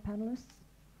from our panelists?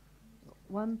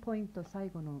 ワンポイント最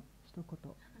後の一言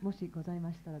もしござい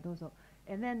ましたらどうぞ。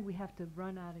And then we have to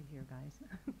run out of here, guys.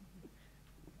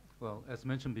 Well, as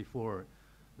mentioned before,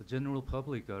 the general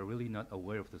public are really not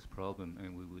aware of this problem,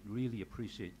 and we would really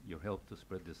appreciate your help to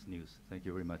spread this news. Thank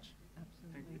you very much.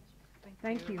 Absolutely.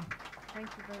 Thank you. Thank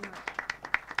you very much.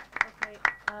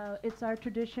 Okay, it's our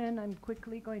tradition. I'm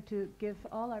quickly going to give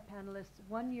all our panelists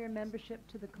 1-year membership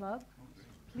to the club.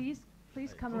 Please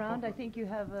come around. I think you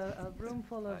have a room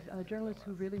full of journalists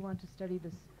who really want to study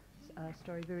this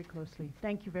story very closely.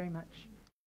 Thank you very much.